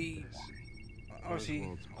 because the...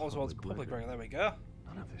 Obviously, Oswald's public record. There we go.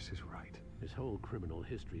 None of this is right. His whole criminal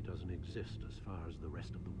history doesn't exist as far as the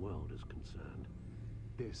rest of the world is concerned.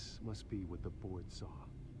 This must be what the board saw.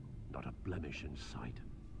 Not a blemish in sight.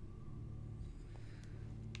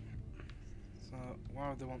 So, why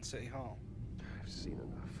would they want City Hall? I've seen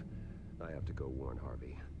enough. I have to go warn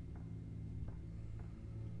Harvey.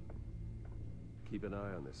 Keep an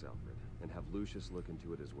eye on this, Alfred, and have Lucius look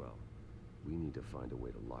into it as well. We need to find a way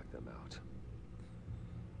to lock them out.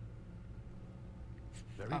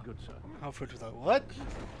 Very good, sir. Alfred was like, what?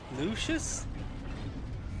 Lucius?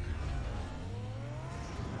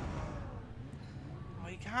 Oh,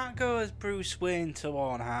 you can't go as Bruce Wayne to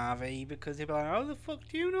warn Harvey because he'll be like, how the fuck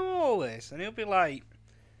do you know all this? And he'll be like,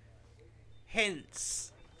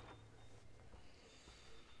 hints.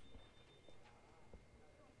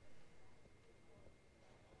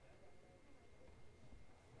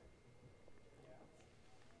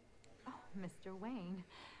 Oh, Mr. Wayne,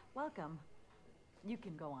 welcome. You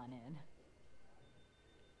can go on in.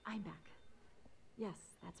 I'm back. Yes,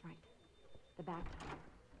 that's right. The back tire.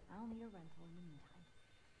 I'll need a rental in the meantime.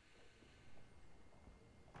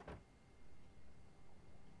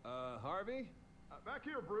 Harvey? Back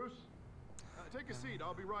here, Bruce. Take a seat.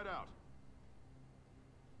 I'll be right out.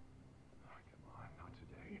 Oh, come on, not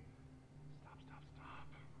today. Stop.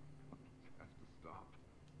 It has to stop.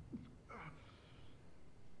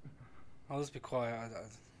 I'll just be quiet.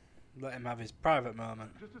 I'll let him have his private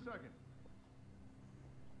moment. Just a second.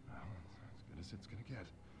 Well, as good as it's gonna get.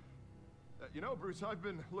 You know, Bruce, I've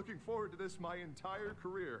been looking forward to this my entire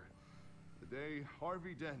career. The day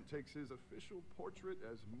Harvey Dent takes his official portrait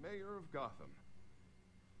as mayor of Gotham.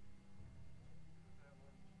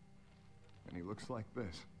 And he looks like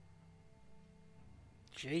this.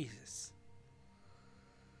 Jesus.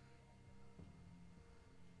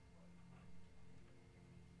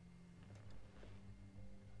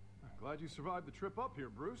 I'm glad you survived the trip up here,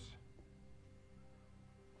 Bruce.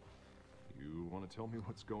 You want to tell me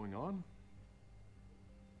what's going on?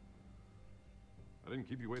 I didn't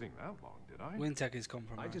keep you waiting that long, did I? Wayne Tech is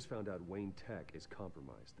compromised. I just found out Wayne Tech is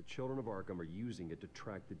compromised. The children of Arkham are using it to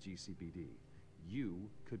track the GCPD. You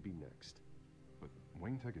could be next. But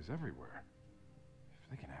Wayne Tech is everywhere. If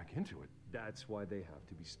they can hack into it... That's why they have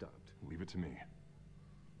to be stopped. Leave it to me.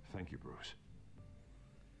 Thank you, Bruce.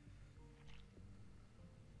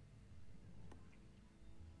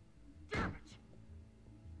 Damn it!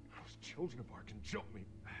 Those children of Arkham jumped me.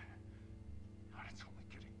 God, it's only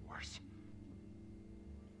getting worse.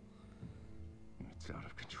 It's out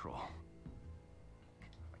of control.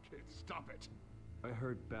 I can't stop it. I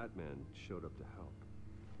heard Batman showed up to help.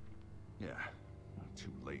 Yeah,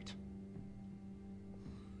 too late.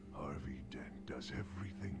 Harvey Dent does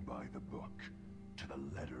everything by the book, to the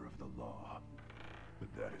letter of the law.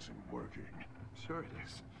 But that isn't working. Sure it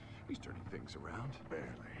is. He's turning things around.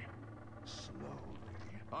 Barely.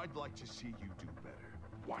 Slowly. I'd like to see you do better.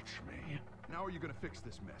 Watch me. How are you gonna fix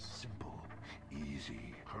this mess? Simple.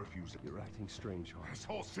 Easy. Curfews. You're acting strange, Harvey. This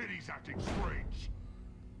whole city's acting strange.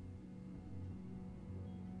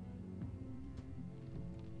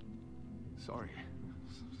 Sorry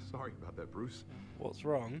about that, Bruce. What's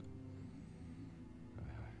wrong?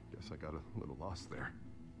 I guess I got a little lost there.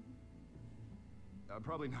 I'm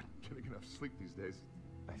probably not getting enough sleep these days.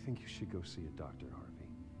 I think you should go see a doctor, Harvey.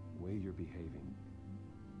 The way you're behaving,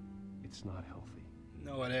 it's not healthy.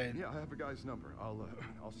 No, it ain't. Yeah, I have a guy's number.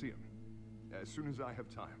 I'll see him as soon as I have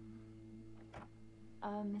time.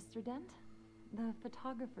 Mr. Dent? The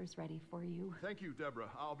photographer's ready for you. Thank you, Deborah.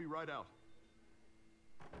 I'll be right out.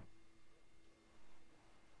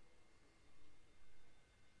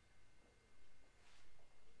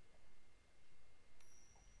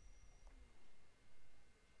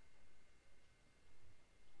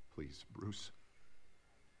 Please, Bruce.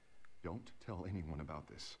 Don't tell anyone about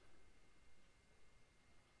this.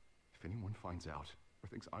 If anyone finds out or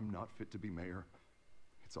thinks I'm not fit to be mayor,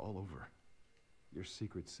 it's all over. Your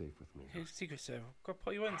secret's safe with me. Your secret's safe. I've got to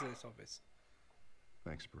put you into this office.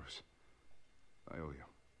 Thanks, Bruce. I owe you.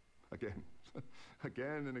 Again.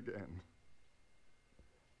 Again and again.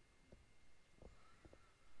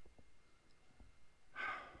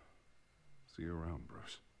 See you around,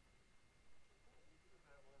 Bruce.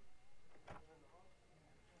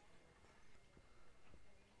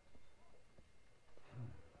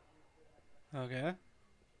 Okay.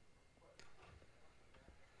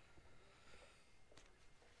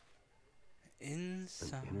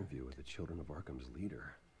 Inside. An interview with the Children of Arkham's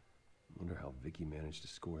leader. Wonder how Vicky managed to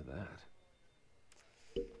score that.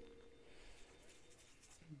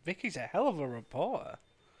 Vicky's a hell of a reporter.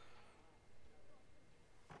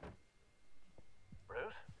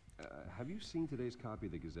 Bruce? Have you seen today's copy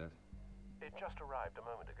of the Gazette? It just arrived a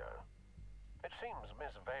moment ago. It seems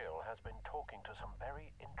Miss Vale has been talking to some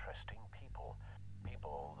very interesting people.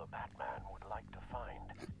 People the Batman would like to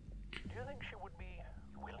find. Do you think she would be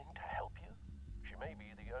willing to help you? She may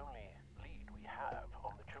be the only lead we have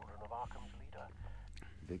on the Children of Arkham's leader.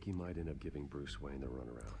 Vicky might end up giving Bruce Wayne the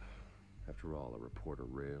runaround. After all, a reporter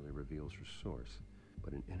rarely reveals her source.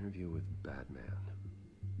 But an interview with Batman,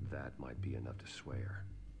 that might be enough to sway her.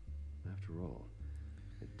 After all,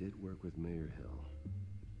 it did work with Mayor Hill.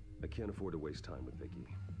 I can't afford to waste time with Vicky.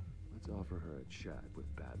 Let's offer her a chat with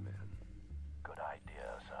Batman. Good idea,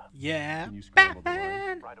 sir. Yeah, Can you scramble the line?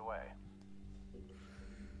 Batman! Right away.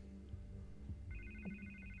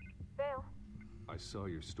 Vale, I saw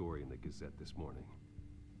your story in the Gazette this morning.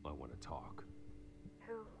 I want to talk.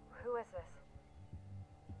 who is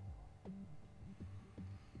this?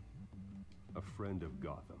 A friend of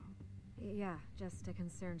Gotham. Yeah, just a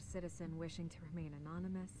concerned citizen wishing to remain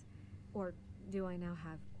anonymous. Or do I now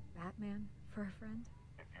have Batman for a friend?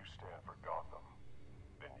 If you stand for Gotham,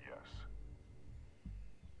 then yes.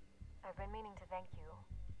 I've been meaning to thank you.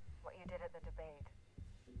 What you did at the debate.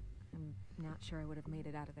 I'm not sure I would have made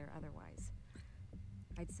it out of there otherwise.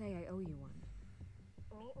 I'd say I owe you one.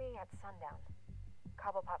 Meet me at sundown.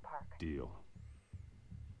 Cobblepot Park. Deal.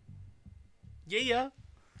 Yeah,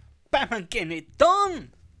 Batman getting it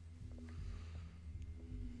done!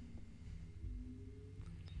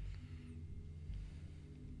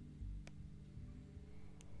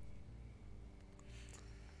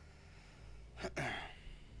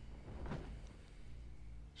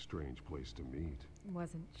 Strange place to meet.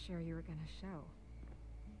 Wasn't sure you were gonna show.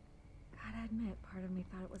 Gotta admit, part of me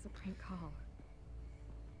thought it was a prank call.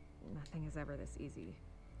 Nothing is ever this easy.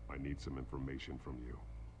 I need some information from you.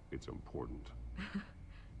 It's important.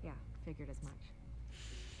 Yeah, figured as much.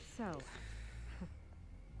 So,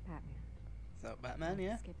 Batman. So, Batman,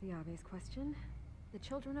 yeah? Skip the obvious question. The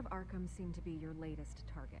children of Arkham seem to be your latest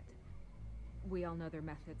target. We all know their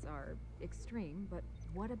methods are extreme, but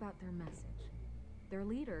what about their message? Their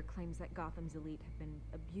leader claims that Gotham's elite have been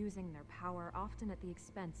abusing their power, often at the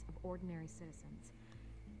expense of ordinary citizens.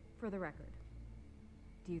 For the record,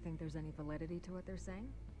 do you think there's any validity to what they're saying?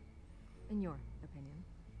 In your opinion?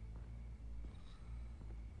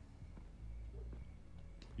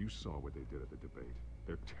 You saw what they did at the debate.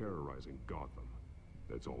 They're terrorizing Gotham.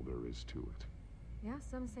 That's all there is to it. Yeah,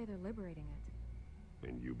 some say they're liberating it.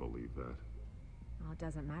 And you believe that? Well, it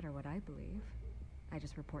doesn't matter what I believe. I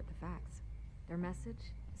just report the facts. Their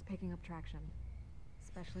message is picking up traction,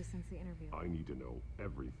 especially since the interview. I need to know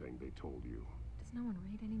everything they told you. Does no one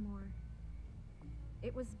read anymore?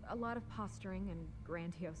 It was a lot of posturing and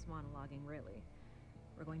grandiose monologuing, really.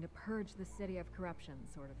 We're going to purge the city of corruption,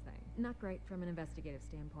 sort of thing. Not great from an investigative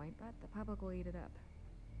standpoint, but the public will eat it up.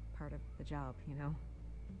 Part of the job, you know?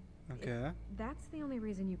 Okay. If that's the only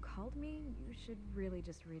reason you called me, you should really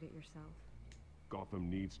just read it yourself. Gotham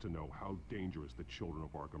needs to know how dangerous the children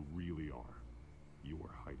of Arkham really are. You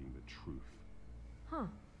are hiding the truth. Huh.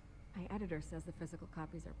 My editor says the physical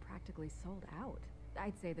copies are practically sold out.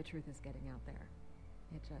 I'd say the truth is getting out there.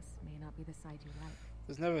 It just may not be the side you like.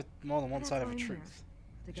 There's never more than one But side that's of a why I'm truth.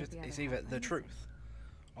 here, to get the It's other either half. the truth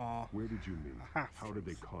or Where did you meet? a half How did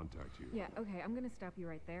they truth. contact you? Yeah, okay, I'm gonna stop you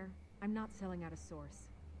right there. I'm not selling out a source.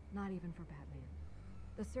 Not even for Batman.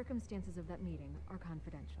 The circumstances of that meeting are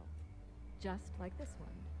confidential. Just like this one.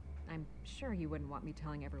 I'm sure you wouldn't want me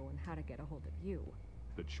telling everyone how to get a hold of you.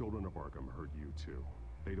 The children of Arkham hurt you too.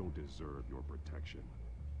 They don't deserve your protection.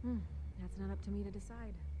 That's not up to me to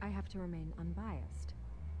decide. I have to remain unbiased.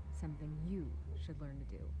 Something you should learn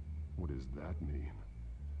to do. What does that mean?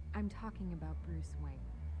 I'm talking about Bruce Wayne.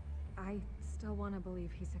 I still want to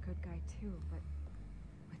believe he's a good guy too, but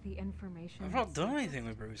with the information... I've not that's done surfaced, anything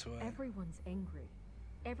with Bruce Wayne. Everyone's angry.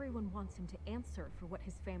 Everyone wants him to answer for what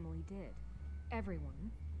his family did.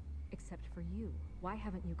 Everyone, except for you. Why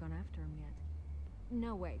haven't you gone after him yet?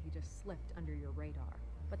 No way he just slipped under your radar.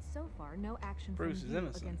 But so far, no action Bruce from is you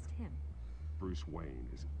innocent. against him. Bruce Wayne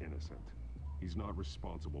is innocent. He's not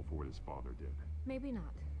responsible for what his father did. Maybe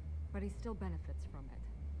not, but he still benefits from it.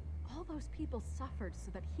 All those people suffered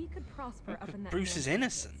so that he could prosper up in that Bruce is mansion.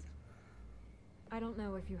 innocent. I don't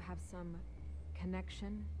know if you have some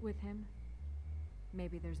connection with him.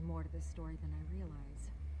 Maybe there's more to this story than I realize.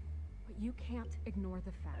 But you can't ignore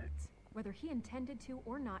the facts. Whether he intended to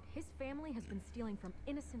or not, his family has been stealing from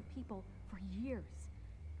innocent people for years.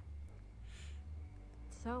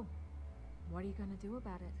 So, what are you gonna do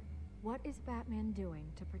about it? What is Batman doing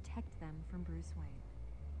to protect them from Bruce Wayne?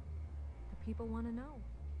 The people want to know.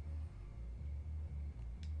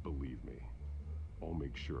 Believe me, I'll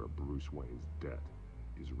make sure Bruce Wayne's debt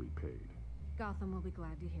is repaid. Gotham will be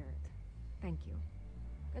glad to hear it. Thank you.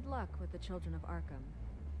 Good luck with the children of Arkham.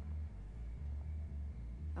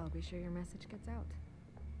 I'll be sure your message gets out.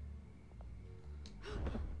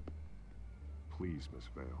 Please, Miss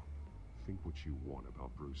Vale, think what you want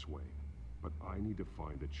about Bruce Wayne. But I need to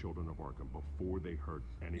find the children of Arkham before they hurt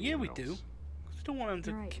anyone else. Yeah, we do. We don't want him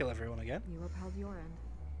to Right. kill everyone again. You upheld your end.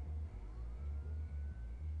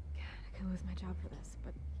 God, I could lose my job for this,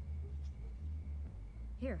 but...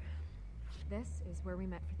 Here. This is where we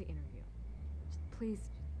met for the interview. Just please,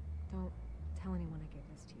 don't tell anyone I gave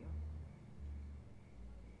this to you.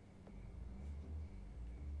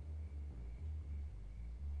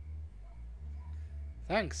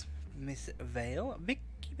 Thanks, Miss Vale. Vicky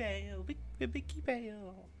Vale. Vicky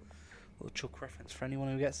Vale. Little Chuck reference for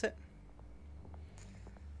anyone who gets it.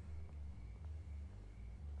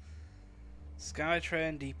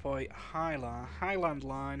 Skytrain Depot Highland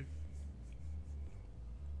Line.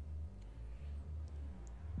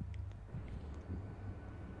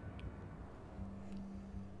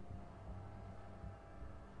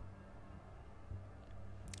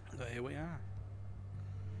 So here we are.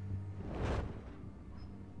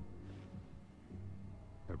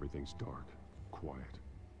 Everything's dark, quiet.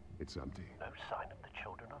 It's empty. No sign of the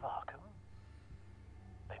children of Arkham?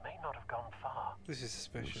 They may not have gone far. This is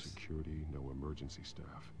suspicious. No security, no emergency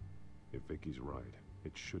staff. If Vicky's right,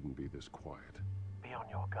 it shouldn't be this quiet. Be on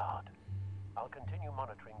your guard. I'll continue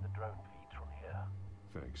monitoring the drone feeds from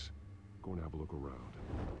here. Thanks. Go and have a look around.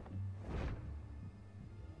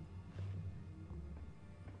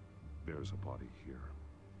 There's a body here.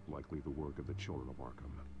 Likely the work of the children of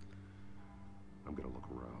Arkham. I'm gonna look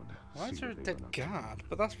around. Why is there a dead guard?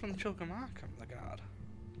 But that's from the children of Arkham, the guard.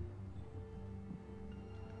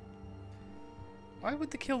 Why would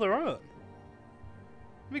they kill their own?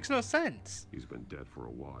 Makes no sense. He's been dead for a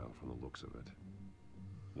while from the looks of it.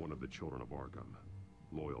 One of the children of Arkham.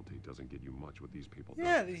 Loyalty doesn't get you much with these people.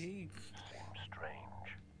 Yeah, Seems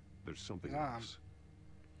strange. There's something else.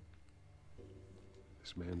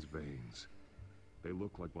 This man's veins. They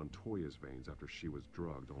look like Montoya's veins after she was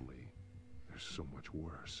drugged, only they're so much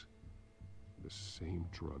worse. The same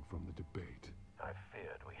drug from the debate. I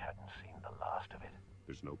feared we hadn't seen the last of it.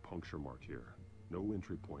 There's no puncture mark here. No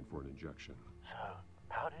entry point for an injection. So,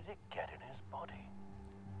 how did it get in his body?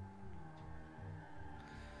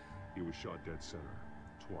 He was shot dead center.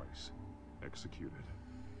 Twice. Executed.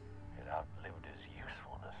 It outlived his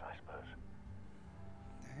usefulness, I suppose.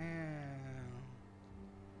 Damn.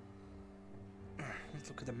 Let's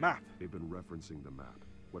look at the map. They've been referencing the map.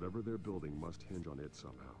 Whatever they're building must hinge on it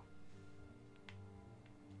somehow.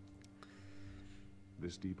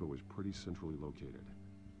 This depot is pretty centrally located.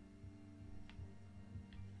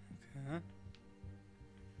 Okay.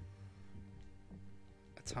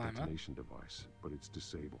 A timer. Detonation device, but it's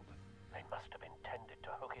disabled. They must have intended to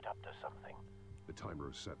hook it up to something. The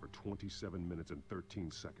timer is set for 27 minutes and 13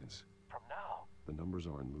 seconds. From now? The numbers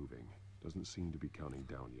aren't moving. Doesn't seem to be counting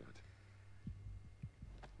down yet.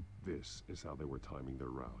 This is how they were timing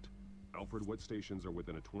their route. Alfred, what stations are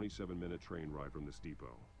within a 27-minute train ride from this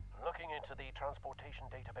depot? Looking into the transportation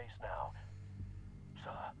database now.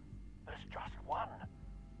 Sir, there's just one.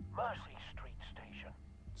 Mercy Street Station.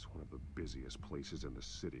 It's one of the busiest places in the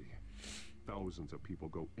city. Thousands of people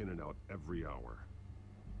go in and out every hour.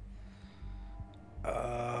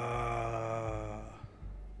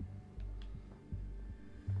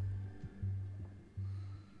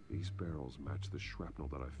 These barrels match the shrapnel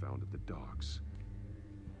that I found at the docks.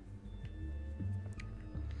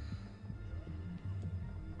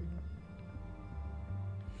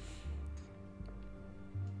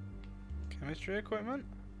 Chemistry equipment?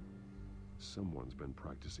 Someone's been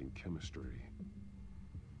practicing chemistry.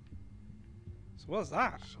 So what's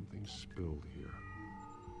that? Something spilled here.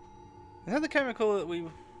 Is that the chemical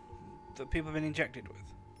that people have been injected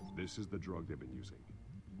with? This is the drug they've been using.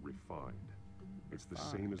 Refined. It's the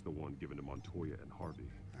same as the one given to Montoya and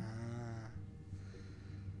Harvey.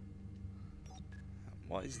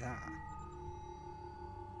 What is that?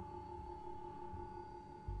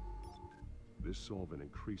 This solvent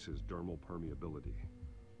increases dermal permeability.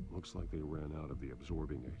 Looks like they ran out of the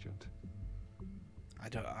absorbing agent.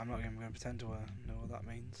 I'm not even going to pretend to know what that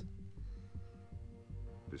means.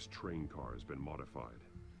 This train car has been modified.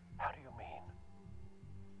 How do you mean?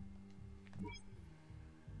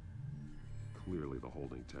 Clearly the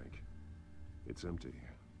holding tank. It's empty.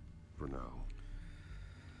 For now.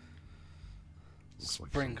 Looks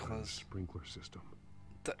like some kind of sprinkler system.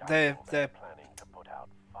 They're planning to put out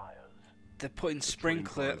fires. They're putting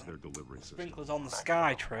sprinklers on the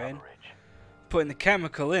sky train, Coverage. putting the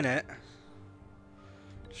chemical in it.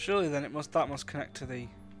 Surely then that must connect to the.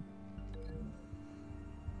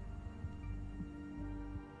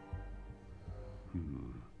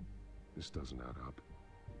 This doesn't add up.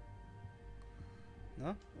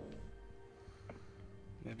 No?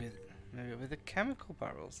 Maybe with the chemical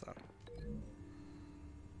barrels then.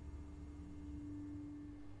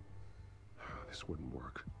 This wouldn't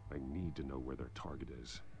work. I need to know where their target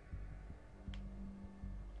is.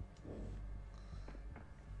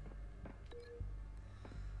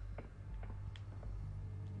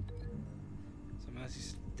 It's a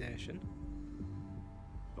Mercy Station.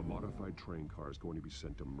 The modified train car is going to be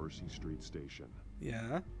sent to Mercy Street Station.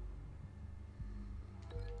 Yeah.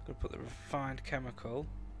 Gotta put the refined chemical.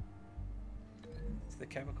 the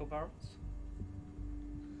chemical barrels.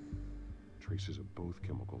 Traces of both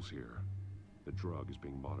chemicals here. The drug is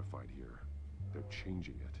being modified here. They're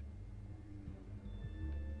changing it.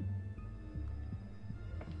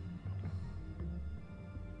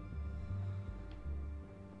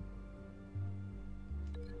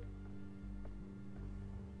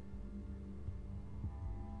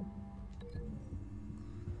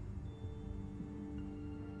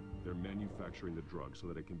 They're manufacturing the drug so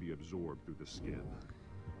that it can be absorbed through the skin.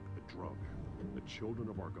 The drug. The children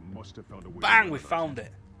of Arkham must have found a way. Bang! We found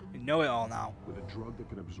it. We know it all now. With a drug that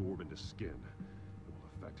can absorb into skin, it will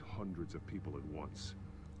affect hundreds of people at once.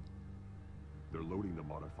 They're loading the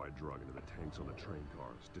modified drug into the tanks on the train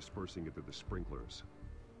cars, dispersing it through the sprinklers.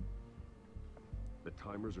 The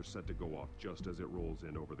timers are set to go off just as it rolls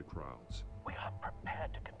in over the crowds. We aren't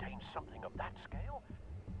prepared to contain something of that scale.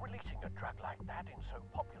 Releasing a drug like that in so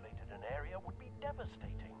populated an area would be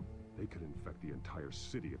devastating. They could infect the entire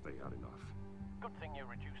city if they had enough. Good thing you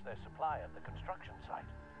reduced their supply at the construction site.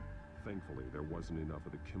 Thankfully, there wasn't enough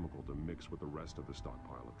of the chemical to mix with the rest of the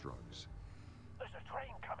stockpile of drugs. There's a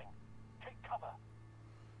train coming. Take cover.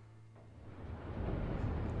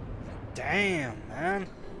 Damn, man.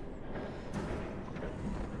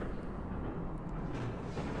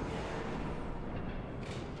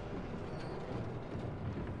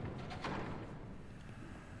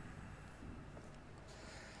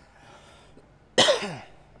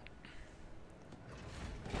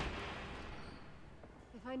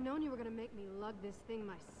 If I'd known you were gonna make me lug this thing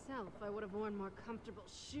myself, I would have worn more comfortable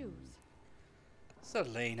shoes.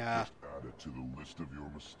 Selena. Just add it to the list of your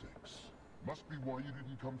mistakes. Must be why you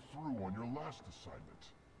didn't come through on your last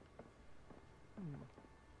assignment.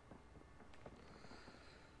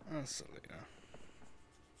 Oh, Selena.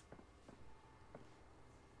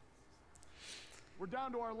 We're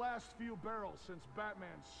down to our last few barrels since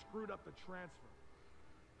Batman screwed up the transfer.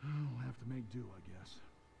 We'll have to make do, I guess.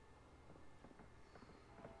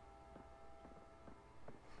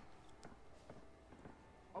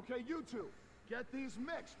 Okay, you two, get these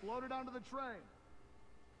mixed, loaded onto the train.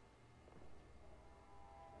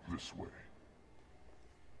 This way.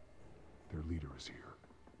 Their leader is here,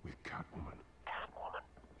 with Catwoman. Catwoman?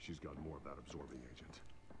 She's got more of that absorbing agent.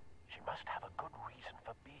 She must have a good reason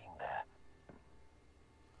for being there.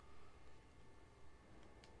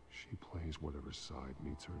 She plays whatever side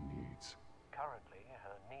meets her needs. Currently,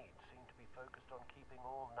 her needs seem to be focused on keeping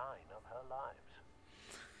all 9 of her lives.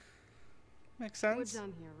 Makes sense. We're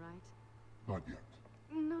done here, right? Not yet.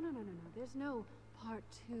 No. There's no part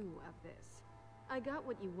 2 of this. I got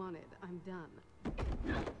what you wanted. I'm done.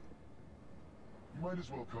 You might as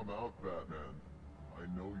well come out, Batman. I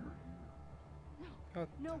know you're here.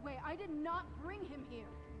 No way. I did not bring him here.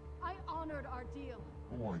 I honored our deal.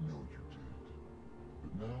 Oh, I know you did.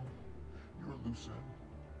 But now, you're a loose end.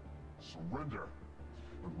 Surrender.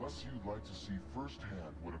 Unless you'd like to see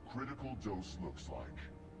firsthand what a critical dose looks like.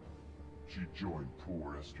 She joined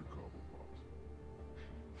poor Esther Cobblepot.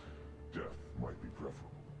 Death might be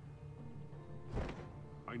preferable.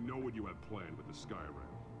 I know what you had planned with the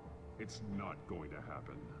Skyrim. It's not going to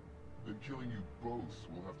happen. Then killing you both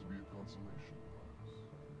will have to be a consolation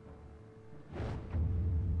prize.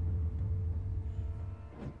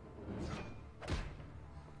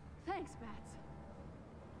 Thanks, Bats.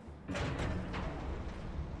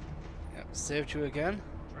 Yep, saved you again.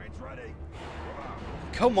 Train's ready.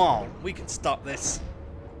 Come on, we can stop this.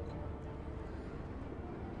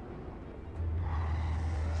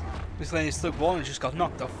 This lady stuck one and just got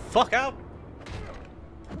knocked the fuck out.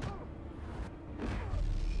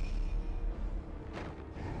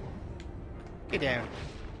 Get down.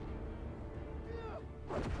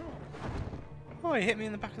 Oh, he hit me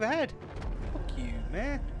in the back of the head. Fuck you,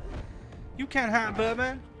 man. You can't hurt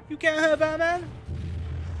Batman. You can't hurt Batman.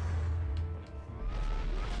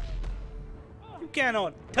 You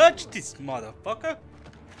cannot touch this motherfucker.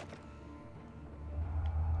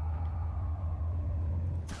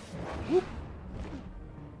 Whoop.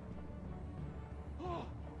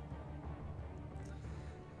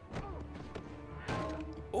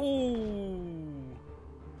 Ooh.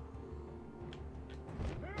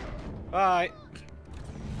 Bye.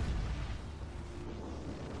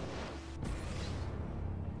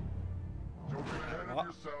 Don't get ahead of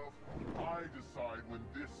yourself. I decide when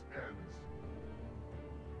this ends.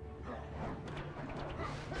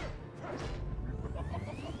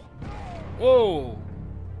 Whoa.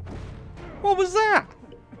 What was that?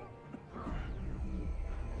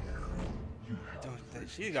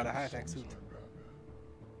 She got a high-tech suit.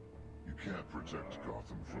 You can't protect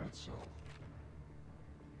Gotham from itself.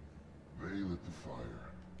 They lit the fire.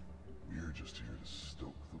 We're just here to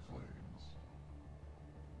stoke the flames.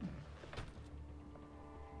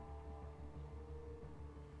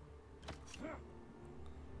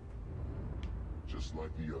 just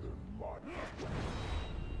like the other lot.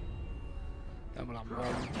 That one I'm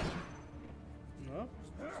wrong. No?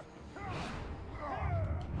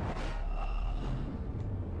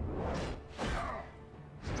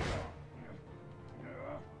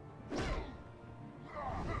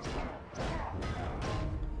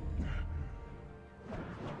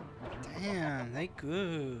 Damn, they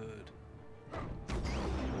good.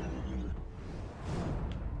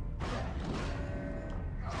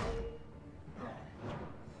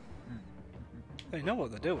 They know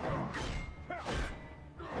what they're doing.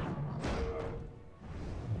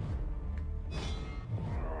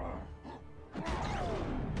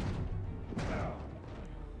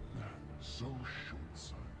 So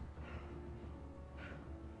short-sighted.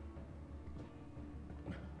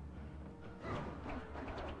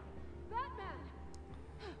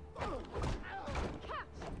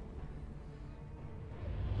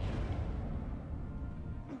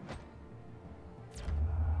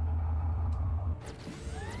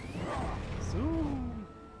 Zoom.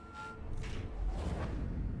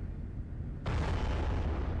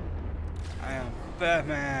 I am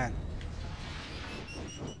Batman.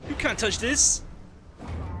 You can't touch this.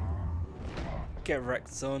 Get wrecked,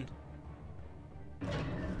 son.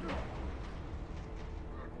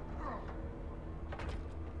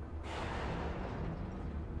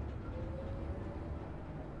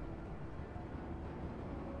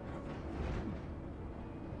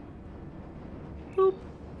 Boop.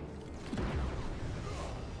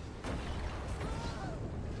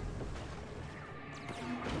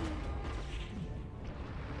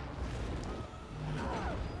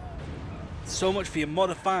 So much for your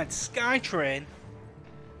modified Skytrain.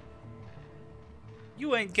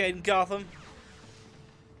 You ain't getting Gotham.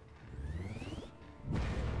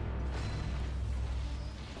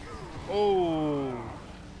 Oh.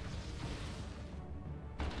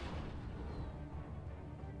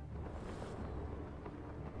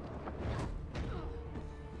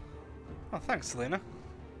 Oh, thanks, Selena.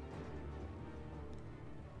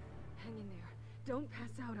 Hang in there. Don't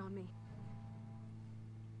pass out on me.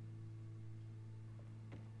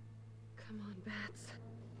 Come on, Bats.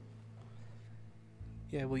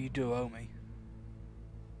 Yeah, well, you do owe me.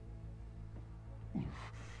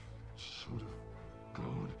 Should have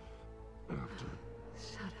gone after.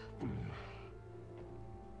 Shut up.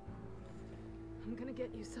 I'm gonna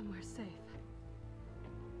get you somewhere safe.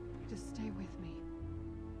 Just stay with me.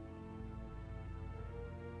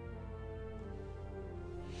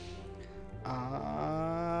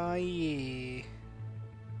 Yeah.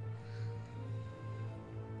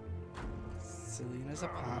 Selena's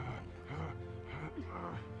apartment.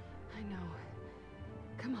 I know.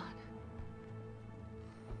 Come on.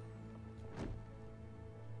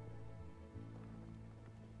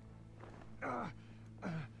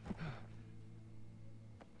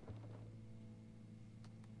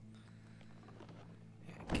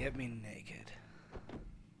 Yeah, get me naked.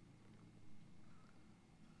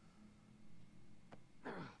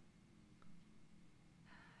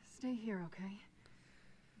 Stay here, okay?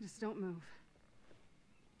 Just don't move.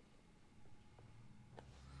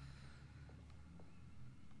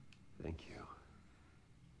 Thank you,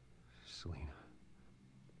 Selena.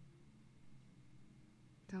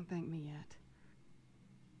 Don't thank me yet.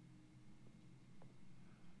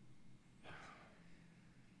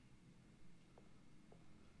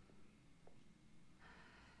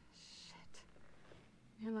 Shit.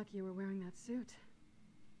 You're lucky you were wearing that suit.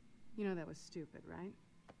 You know that was stupid, right?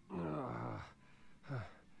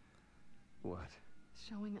 What?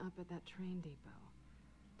 Showing up at that train depot.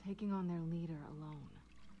 Taking on their leader alone.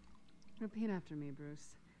 Repeat after me,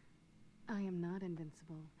 Bruce. I am not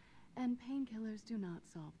invincible, and painkillers do not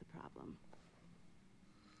solve the problem.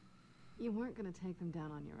 You weren't gonna take them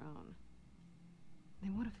down on your own. They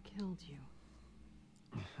would have killed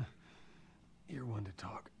you. You're one to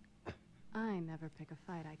talk. I never pick a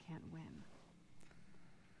fight I can't win.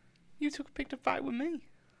 You picked a fight with me.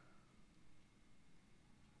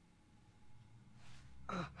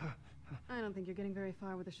 I don't think you're getting very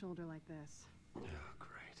far with a shoulder like this. Oh,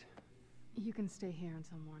 great. You can stay here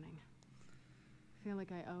until morning. Feel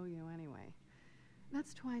like I owe you anyway.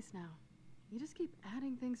 That's twice now. You just keep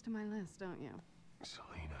adding things to my list, don't you?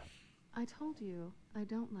 Selena. I told you I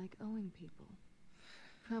don't like owing people.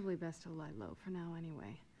 Probably best to lie low for now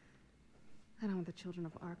anyway. I don't want the children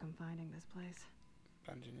of Arkham finding this place.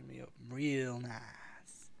 Bandaging me up real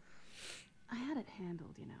nice. I had it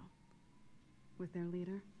handled, you know. With their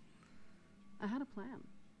leader. I had a plan.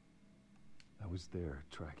 I was there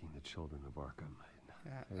tracking the children of Arkham.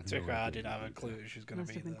 Yeah, I I took her. I idea didn't have a you'd clue she was going to Must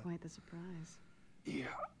be have been there. quite the surprise. Yeah.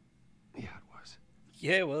 Yeah, it was.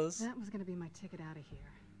 Yeah, it was. That was gonna be my ticket out of here.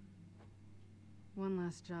 One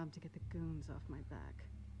last job to get the goons off my back.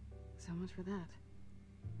 So much for that.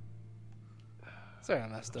 Sorry I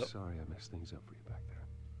messed up. Sorry I messed things up for you back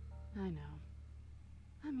there. I know.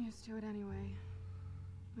 I'm used to it anyway.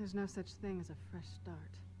 There's no such thing as a fresh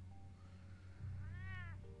start.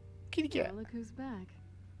 Kitty cat. Well, look who's back.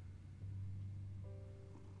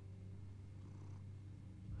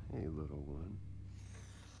 Hey, little one.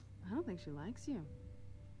 I don't think she likes you.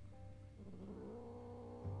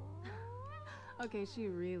 Okay, she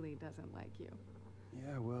really doesn't like you.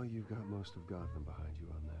 Yeah, well, you've got most of Gotham behind you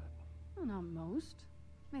on that. Well, not most.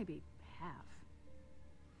 Maybe half.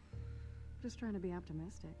 Just trying to be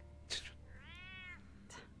optimistic.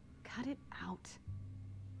 Cut it out.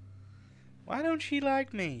 Why don't she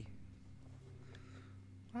like me?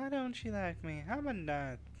 Why don't she like me? I'm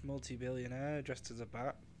a multi-billionaire dressed as a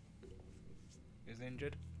bat. Is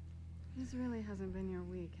injured. This really hasn't been your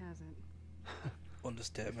week, has it?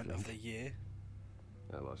 Understatement of the year.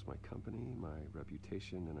 I lost my company, my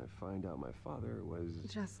reputation, and I find out my father was...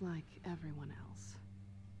 Just like everyone else.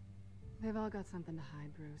 They've all got something to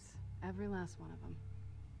hide, Bruce. Every last one of them.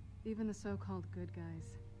 Even the so-called good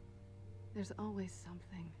guys. There's always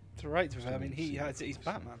something. It's right, I mean, he's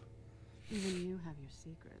Batman. Even you have your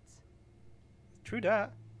secrets. True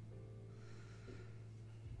that.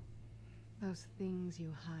 Those things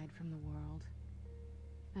you hide from the world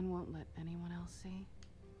and won't let anyone else see.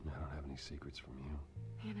 I don't have any secrets from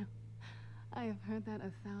you. You know, I have heard that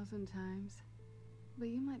 1,000 times, but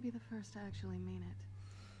you might be the first to actually mean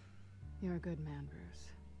it. You're a good man, Bruce.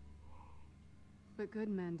 But good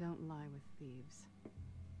men don't lie with thieves.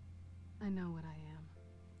 I know what I am.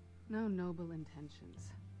 No noble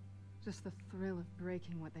intentions. Just the thrill of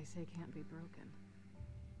breaking what they say can't be broken.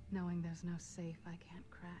 Knowing there's no safe I can't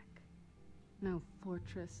crack. No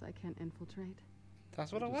fortress I can't infiltrate.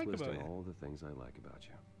 That's what I like about you. All the things I like about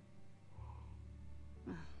you.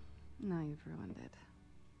 Now you've ruined it.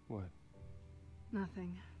 What?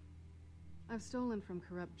 Nothing. I've stolen from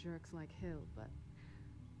corrupt jerks like Hill, but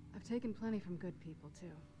I've taken plenty from good people,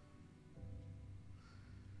 too.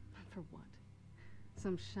 For what?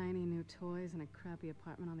 Some shiny new toys and a crappy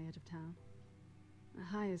apartment on the edge of town? A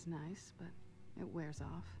high is nice, but it wears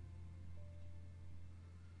off.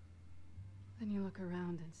 Then you look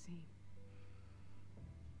around and see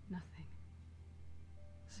nothing.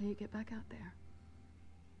 So you get back out there.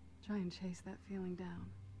 Try and chase that feeling down.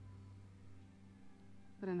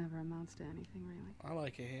 But it never amounts to anything, really. I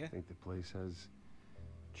like it here. I think the place has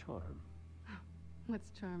charm.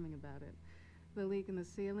 What's charming about it? The leak in the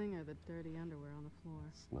ceiling or the dirty underwear on the floor?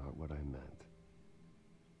 It's not what I meant.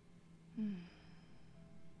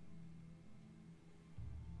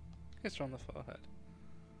 Kiss her on the forehead.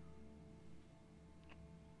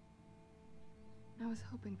 I was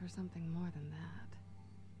hoping for something more than that.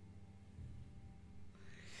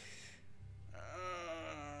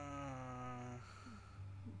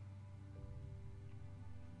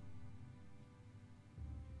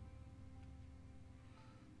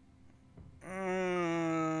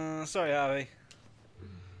 Sorry, Harvey.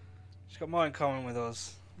 She's got more in common with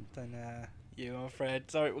us than you, I'm afraid.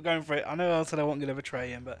 Sorry, we're going for it. I know I said I wasn't going to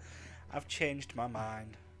betray him, but I've changed my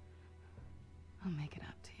mind. I'll make it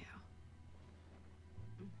up to you.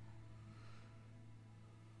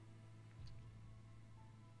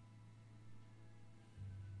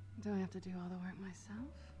 Do I have to do all the work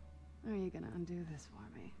myself? Or are you going to undo this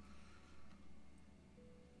for me?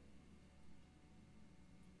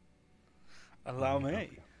 Allow me.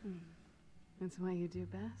 It's what you do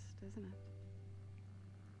best, isn't it?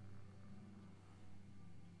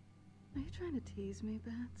 Are you trying to tease me,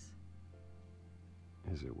 Bats?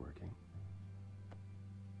 Is it working?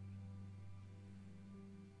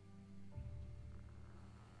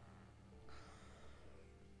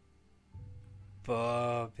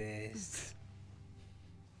 Bobbies.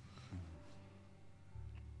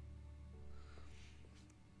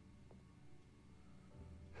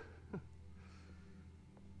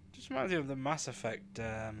 Just reminds me of the Mass Effect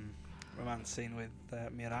romance scene with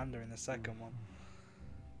Miranda in the second one.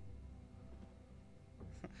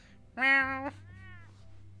 Meow.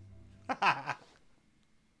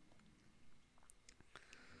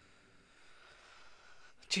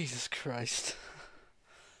 Jesus Christ.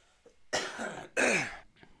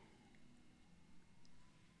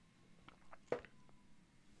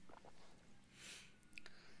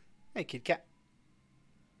 Hey, Kid Cat.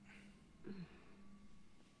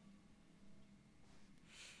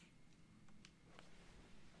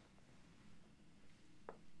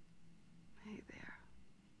 Hey there.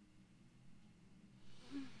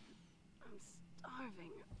 I'm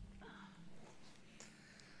starving.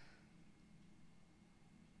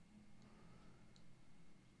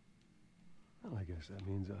 guess that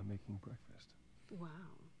means I'm making breakfast. Wow.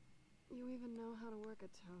 You even know how to work a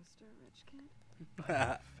toaster, rich kid?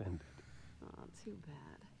 Offended. Oh, too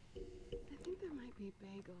bad. I think there might be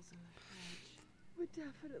bagels in the fridge. Would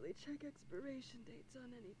definitely check expiration dates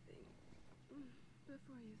on anything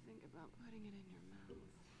before you think about putting it in your mouth.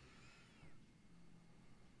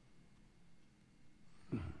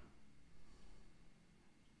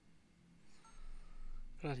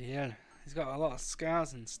 Bloody hell. He's got a lot of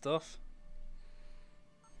scars and stuff.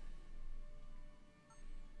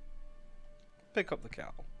 Pick up the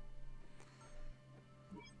kettle.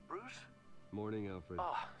 Bruce? Morning, Alfred.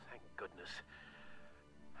 Oh, thank goodness.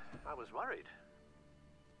 I was worried.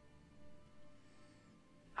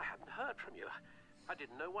 I hadn't heard from you. I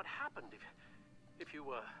didn't know what happened if you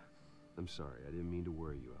were... I'm sorry, I didn't mean to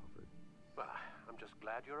worry you, Alfred. Well, I'm just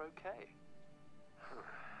glad you're okay.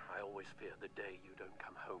 I always fear the day you don't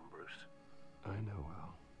come home, Bruce. I know,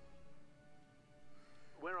 Al.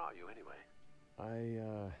 Where are you, anyway? I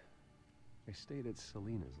stayed at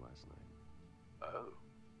Selena's last night. Oh.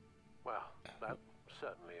 Well, that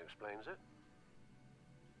certainly explains it.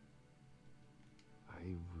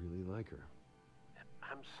 I really like her.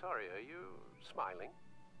 I'm sorry, are you smiling?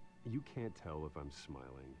 You can't tell if I'm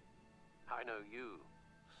smiling. I know you,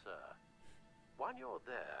 sir. While you're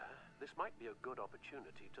there, this might be a good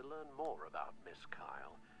opportunity to learn more about Miss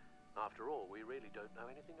Kyle. After all, we really don't know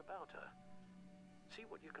anything about her. See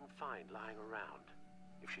what you can find lying around,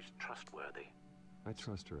 if she's trustworthy. I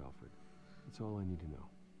trust her, Alfred. That's all I need to know.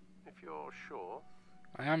 If you're sure.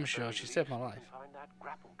 I am sure. She saved my life. You can find that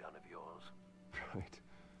grapple gun of yours. Right.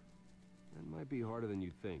 That might be harder than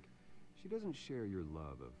you'd think. She doesn't share your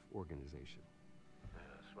love of organization.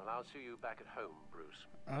 Yes, well, I'll see you back at home, Bruce.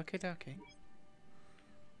 Okay, dokie.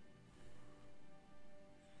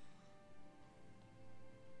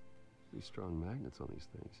 Pretty strong magnets on these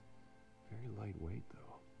things. Very lightweight,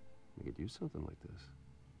 though. I could use something like this.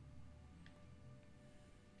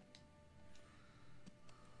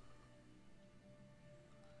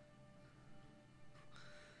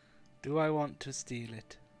 Do I want to steal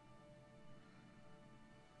it?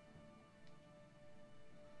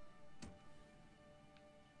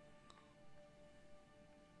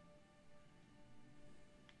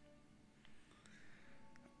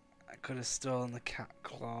 I could have stolen the cat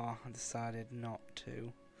claw. I decided not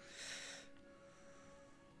to.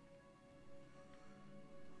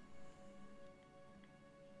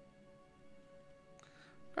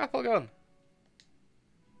 Grapple gun!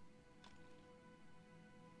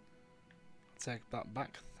 Take that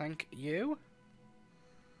back, thank you.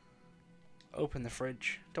 Open the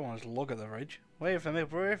fridge. Don't want to lug at the fridge. Wait for me,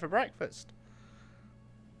 we're here for breakfast.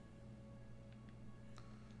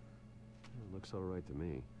 It looks alright to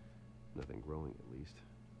me. Nothing growing, at least.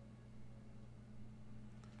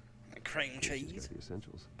 Cream cheese. Got the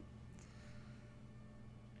essentials.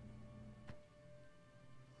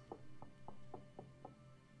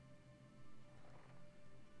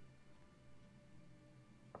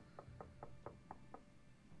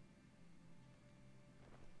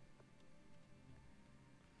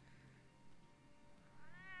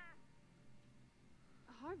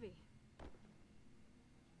 Harvey.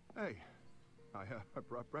 Hey, I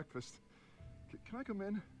brought breakfast. Can I come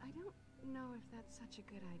in? I don't know if that's such a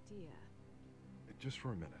good idea. Just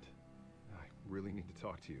for a minute. I really need to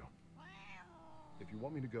talk to you. If you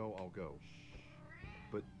want me to go, I'll go.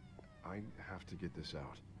 But I have to get this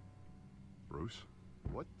out. Bruce?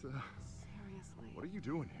 What, Seriously. What are you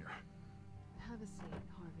doing here? Have a seat,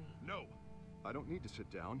 Harvey. No! I don't need to sit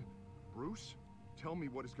down. Bruce, tell me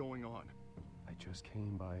what is going on. I just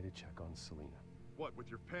came by to check on Selena. What, with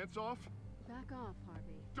your pants off? Back off,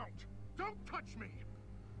 Harvey. Don't touch me!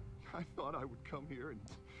 I thought I would come here and...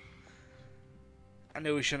 I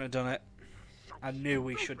knew we shouldn't have done it. I knew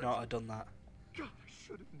we should not have done that. God, I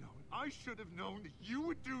should have known. I should have known that you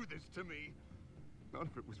would do this to me. None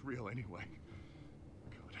of it was real anyway.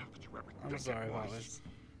 God, how could you ever think I'm sorry it about was? this.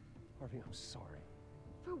 Harvey, I'm sorry.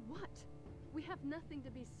 For what? We have nothing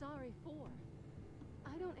to be sorry for.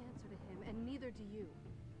 I don't answer to him, and neither do you.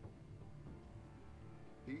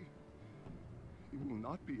 He will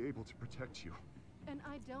not be able to protect you. And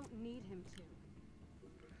I don't need him to.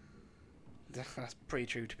 That's pretty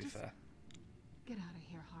true, to be fair. Get out of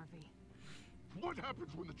here, Harvey. What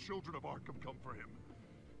happens when the children of Arkham come for him?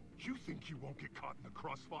 You think you won't get caught in the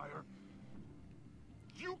crossfire?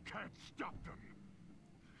 You can't stop them.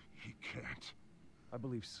 He can't. I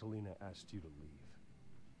believe Selena asked you to leave.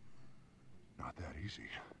 Not that easy.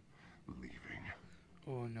 Leaving.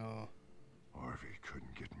 Oh no. Harvey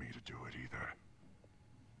couldn't get me to do it either.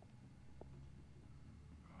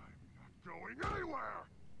 I'm not going anywhere!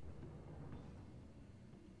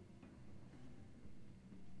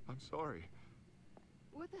 sorry.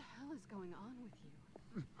 What the hell is going on with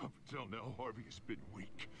you? Up until now, Harvey has been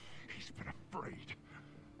weak. He's been afraid.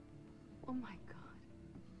 Oh my god.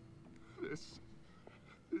 This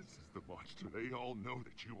is the monster they all know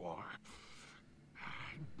that you are.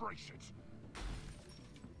 Embrace it.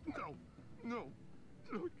 No.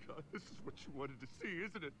 Oh God, this is what you wanted to see,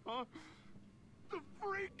 isn't it, huh? The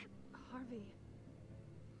freak! Harvey.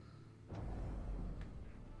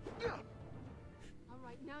 All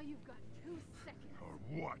right, now you've got 2 seconds. Or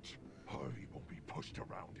what? Harvey won't be pushed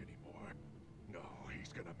around anymore. No,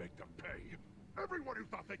 he's gonna make them pay. Everyone who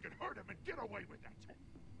thought they could hurt him and get away with it.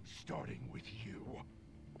 Starting with you.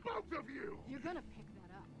 Both of you! You're gonna pick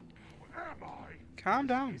that up. Am I? Calm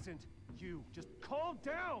down. This isn't you. Just calm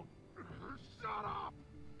down. Shut up!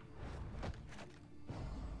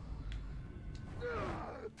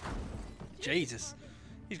 Jesus.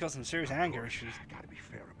 He's got some serious anger issues. I gotta be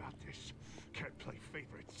fair about this. Can't play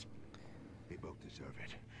favorites. They both deserve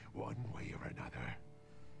it, one way or another.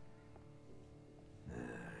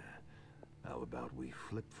 How about we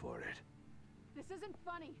flip for it? This isn't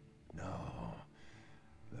funny. No,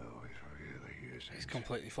 it really isn't. He's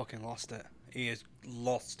completely fucking lost it. He has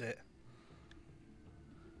lost it.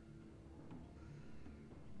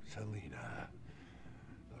 Selina,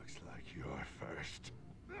 looks like you're first.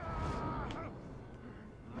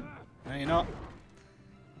 No, you're not.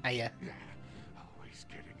 Are ya? Always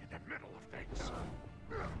getting in the middle of things.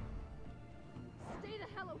 Stay the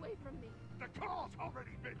hell away from me. The call's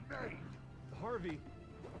already been made. Harvey.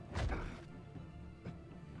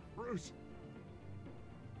 Bruce.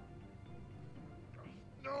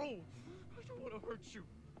 No, I don't want to hurt you.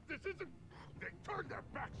 This isn't. They turned their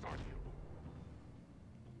backs on you.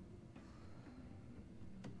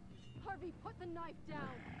 Harvey, put the knife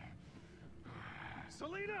down.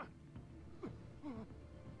 Selina!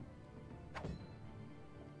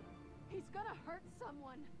 He's gonna hurt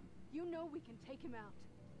someone. You know we can take him out.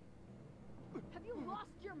 Have you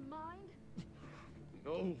lost your mind?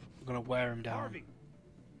 No. I'm gonna wear him down. Harvey!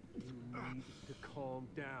 You need to calm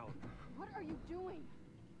down. What are you doing?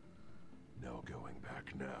 No going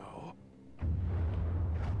back now.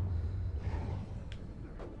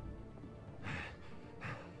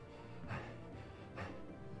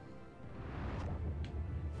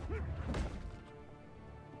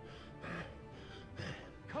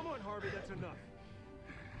 Come on, Harvey, that's enough.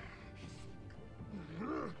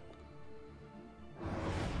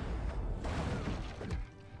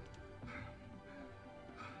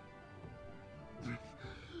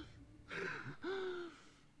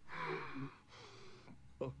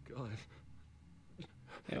 Oh God.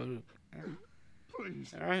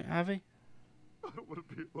 Please. Alright, Harvey? I don't want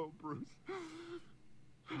to be alone, Bruce.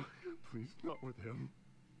 Please, not with him.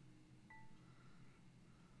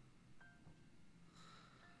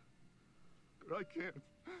 But I can't.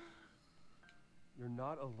 You're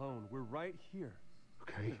not alone. We're right here.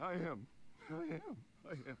 Okay. I am.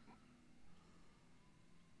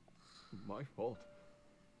 My fault.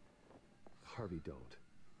 Harvey, don't.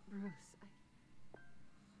 Bruce,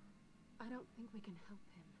 I don't think we can help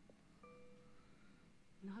him.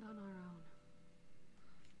 Not on our own.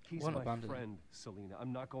 He's Won't my abandon him. friend, Selina.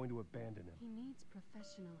 I'm not going to abandon him. He needs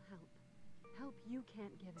professional help. Help you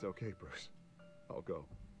can't give It's him. okay, Bruce. I'll go.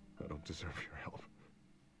 I don't deserve your help.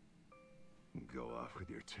 Go off with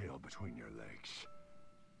your tail between your legs.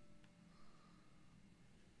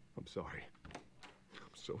 I'm sorry.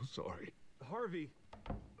 I'm so sorry. Harvey!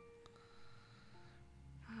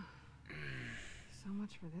 So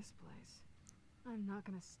much for this place. I'm not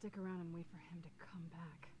gonna stick around and wait for him to come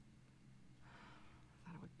back.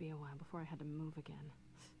 Thought it would be a while before I had to move again.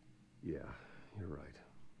 Yeah, you're right.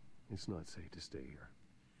 It's not safe to stay here.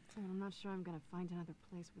 And I'm not sure I'm gonna find another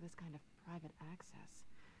place with this kind of private access.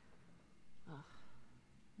 Ugh.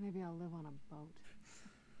 Maybe I'll live on a boat.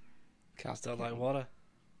 Cast out like water.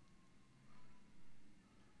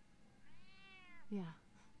 Yeah.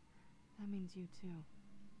 That means you too.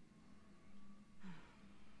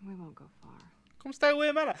 We won't go far. Come stay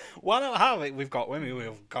with Manor. Why not have it? We've got women,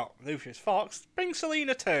 we've got Lucius Fox. Bring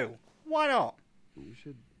Selina too. Why not? You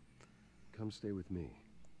should come stay with me.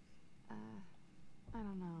 I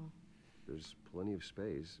don't know. There's plenty of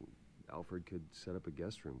space. Alfred could set up a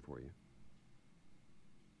guest room for you.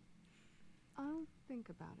 I'll think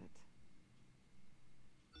about it.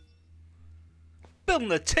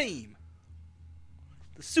 Building a team.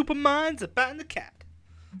 The super minds are batting the cat.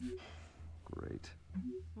 Great.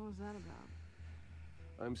 What was that about?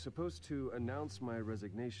 I'm supposed to announce my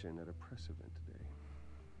resignation at a press event today.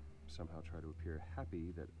 Somehow try to appear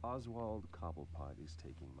happy that Oswald Cobblepot is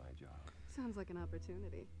taking my job. Sounds like an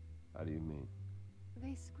opportunity. How do you mean?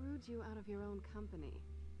 They screwed you out of your own company.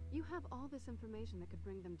 You have all this information that could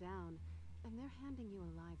bring them down, and they're handing you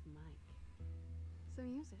a live mic. So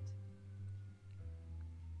use it.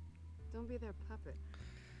 Don't be their puppet.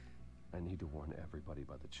 I need to warn everybody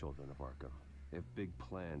about the children of Arkham. They have big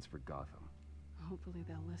plans for Gotham. Hopefully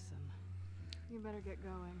they'll listen. You better get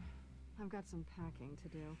going. I've got some packing to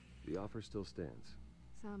do. The offer still stands.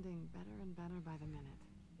 Sounding better and better by the minute.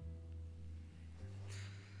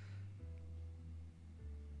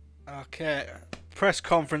 Okay, press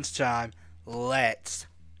conference time. Let's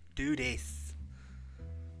do this.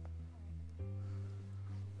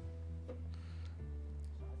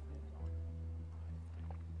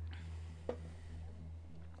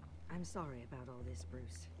 I'm sorry about all this,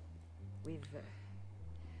 Bruce.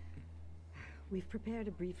 We've prepared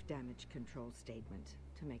a brief damage control statement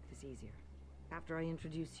to make this easier. After I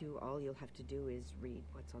introduce you, all you'll have to do is read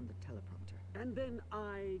what's on the teleprompter. And then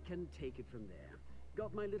I can take it from there.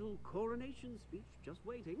 Got my little coronation speech just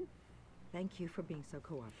waiting. Thank you for being so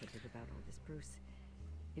cooperative about all this, Bruce.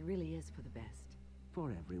 It really is for the best.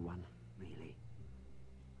 For everyone, really.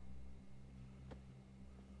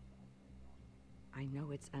 I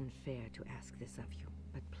know it's unfair to ask this of you,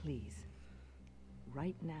 but please.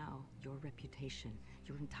 Right now, your reputation,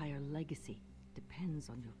 your entire legacy, depends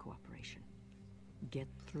on your cooperation. Get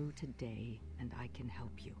through today, and I can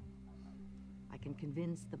help you. I can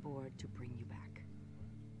convince the board to bring you back.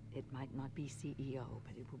 It might not be CEO,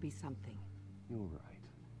 but it will be something. You're right.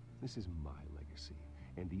 This is my legacy,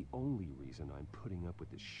 and the only reason I'm putting up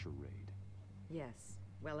with this charade. Yes.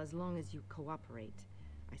 Well, as long as you cooperate,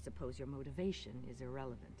 I suppose your motivation is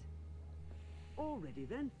irrelevant. Already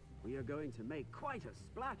then, we are going to make quite a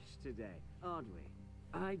splash today, aren't we?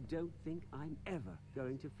 I don't think I'm ever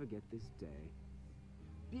going to forget this day.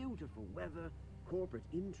 Beautiful weather, corporate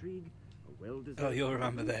intrigue, a well-deserved... Oh, you'll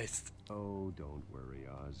remember this. Oh, don't worry,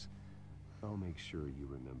 Oz. I'll make sure you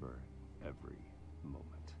remember every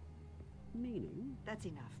moment. Meaning? That's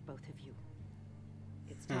enough, both of you.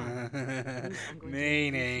 It's time. I'm going to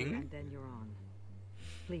Meaning? introduce you, and then you're on.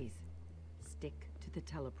 Please, stick to the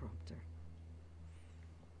teleprompter.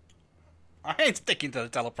 I ain't sticking to the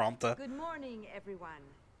teleprompter. Good morning, everyone,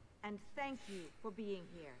 and thank you for being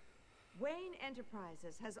here. Wayne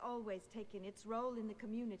Enterprises has always taken its role in the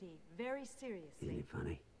community very seriously. Isn't it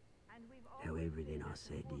funny? How everything I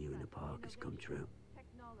said to you in the park has come true.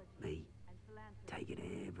 Me, taking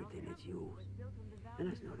everything that's yours. And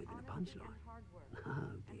that's not even a punchline.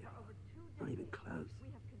 Oh dear, not even close.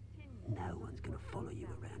 No one's gonna follow you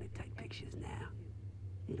around and take pictures now.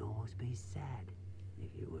 It'd almost be sad if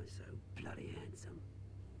you were so bloody handsome.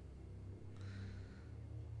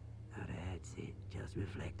 Now that's it. Just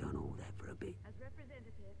reflect on all that for a bit.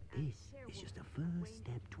 This is just a first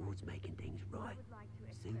step towards making things right.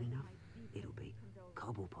 Soon enough, it'll be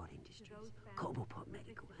Cobblepot Industries, Cobblepot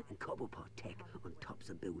Medical, and Cobblepot Tech on tops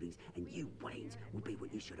of buildings, and you, Waynes, will be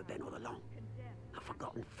what you should have been all along. A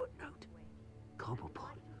forgotten footnote.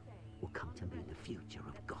 Cobblepot will come to mean the future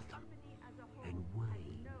of Gotham. And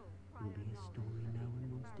Wayne will be a story no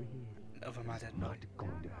one wants to hear. Over my dead Not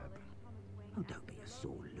going to happen. Oh, don't be a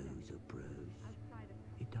sore loser, Bruce.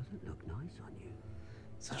 It doesn't look nice on you.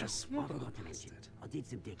 Such a small I forgot to mention, I did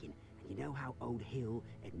some digging, and you know how old Hill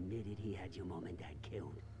admitted he had your mom and dad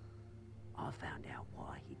killed? I found out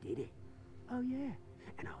why he did it. Oh yeah,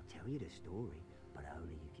 and I'll tell you the story, but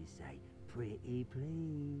only if you say, pretty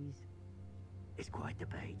please. It's quite the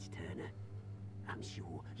page, Turner. I'm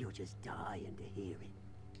sure you're just dying to hear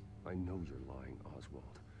it. I know you're lying,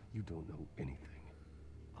 Oswald. You don't know anything.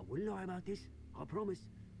 I wouldn't lie about this, I promise.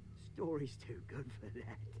 Story's too good for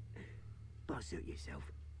that. But suit yourself.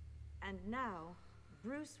 And now,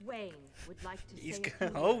 Bruce Wayne would like to He's say...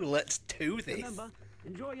 going, oh, let's do this. Remember,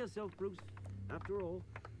 enjoy yourself, Bruce. After all,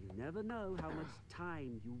 you never know how much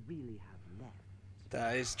time you really have left.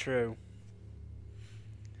 That is true.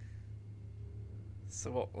 So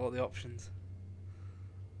what are the options?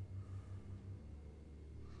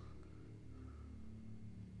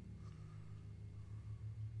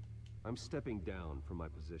 I'm stepping down from my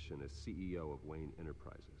position as CEO of Wayne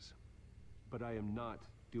Enterprises. But I am not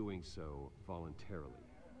doing so voluntarily.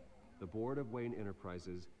 The board of Wayne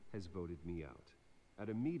Enterprises has voted me out at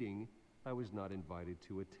a meeting I was not invited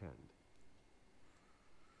to attend.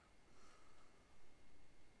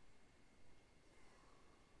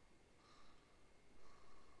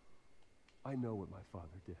 I know what my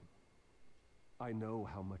father did. I know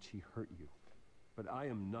how much he hurt you, but I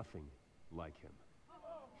am nothing like him.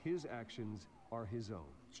 His actions are his own.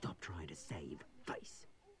 Stop trying to save face.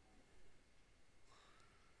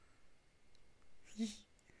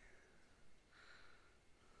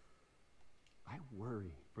 I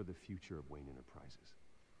worry for the future of Wayne Enterprises.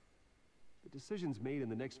 The decisions made in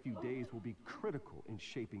the next few days will be critical in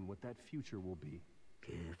shaping what that future will be.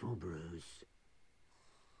 Careful, Bruce.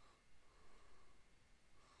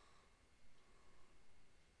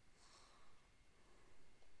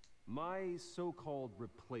 My so-called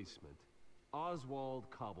replacement, Oswald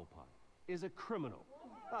Cobblepot, is a criminal,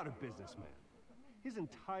 not a businessman. His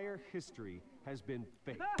entire history has been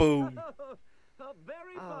fake. Boom.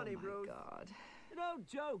 Very funny, Bruce. Oh my God. No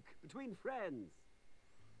joke between friends.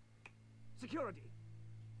 Security.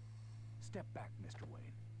 Step back, Mr.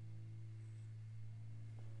 Wayne.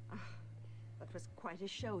 That was quite a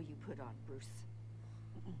show you put on, Bruce.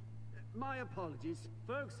 My apologies,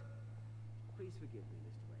 folks. Please forgive me,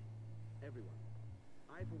 Mr. Wayne. Everyone.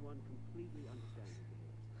 I, for one, completely understand your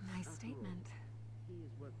behavior. Nice statement.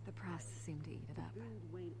 The press seemed to eat it up.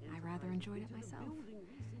 I rather enjoyed it myself.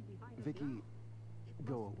 Vicky,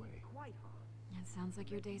 go away. It sounds like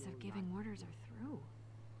your days of giving orders are through.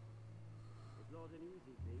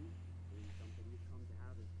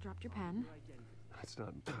 Dropped your pen. That's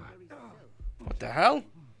not... What the hell?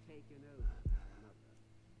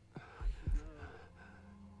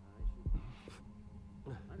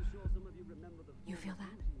 You feel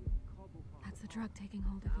that? That's the drug taking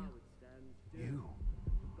hold of you.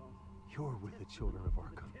 You're with the children of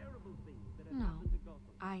Arkham. No,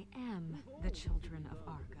 I am the children of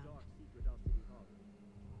Arkham.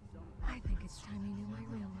 I think it's time you knew my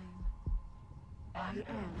real name. I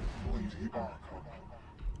am Lady Arkham.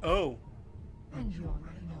 Oh. And you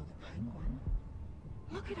already know the Penguin.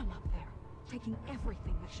 Look at him up there, taking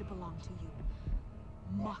everything that should belong to you.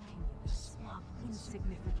 Mocking you, smug,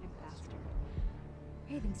 insignificant bastard.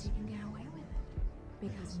 He thinks he can get away with it,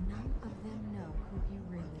 because none of them know who he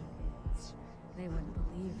really is. They wouldn't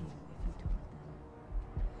believe you if you told them.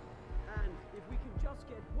 And if we can just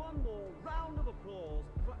get one more round of applause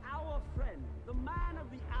for our friend, the man of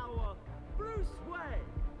the hour, Bruce Wayne.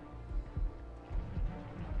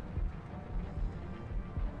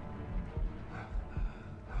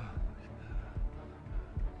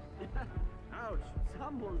 Ouch,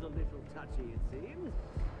 someone's a little touchy, it seems.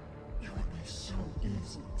 It would be so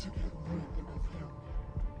easy to get rid of him.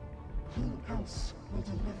 Who else will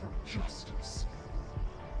deliver justice?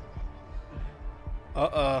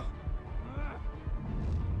 Uh-oh.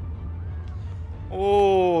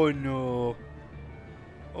 Oh, no.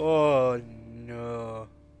 Oh, no.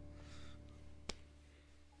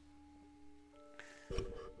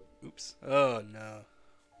 Oops. Oh, no.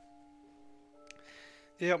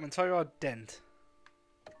 Yeah, I'm entire dent.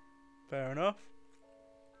 Fair enough.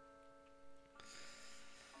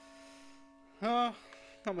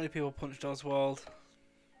 Not many people punched Oswald.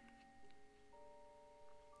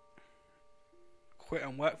 Quit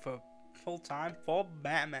and work for full time for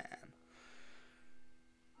Batman.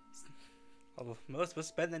 Although most of us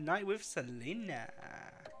spend the night with Selena.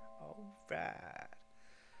 Alright.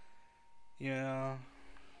 Yeah.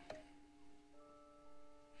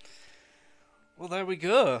 Well, there we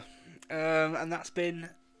go. And that's been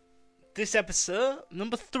this episode,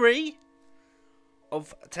 number 3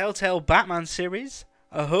 of TellTale Batman series.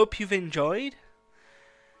 I hope you've enjoyed.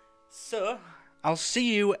 So, I'll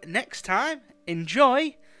see you next time.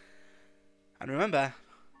 Enjoy. And remember,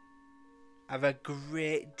 have a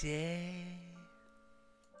great day.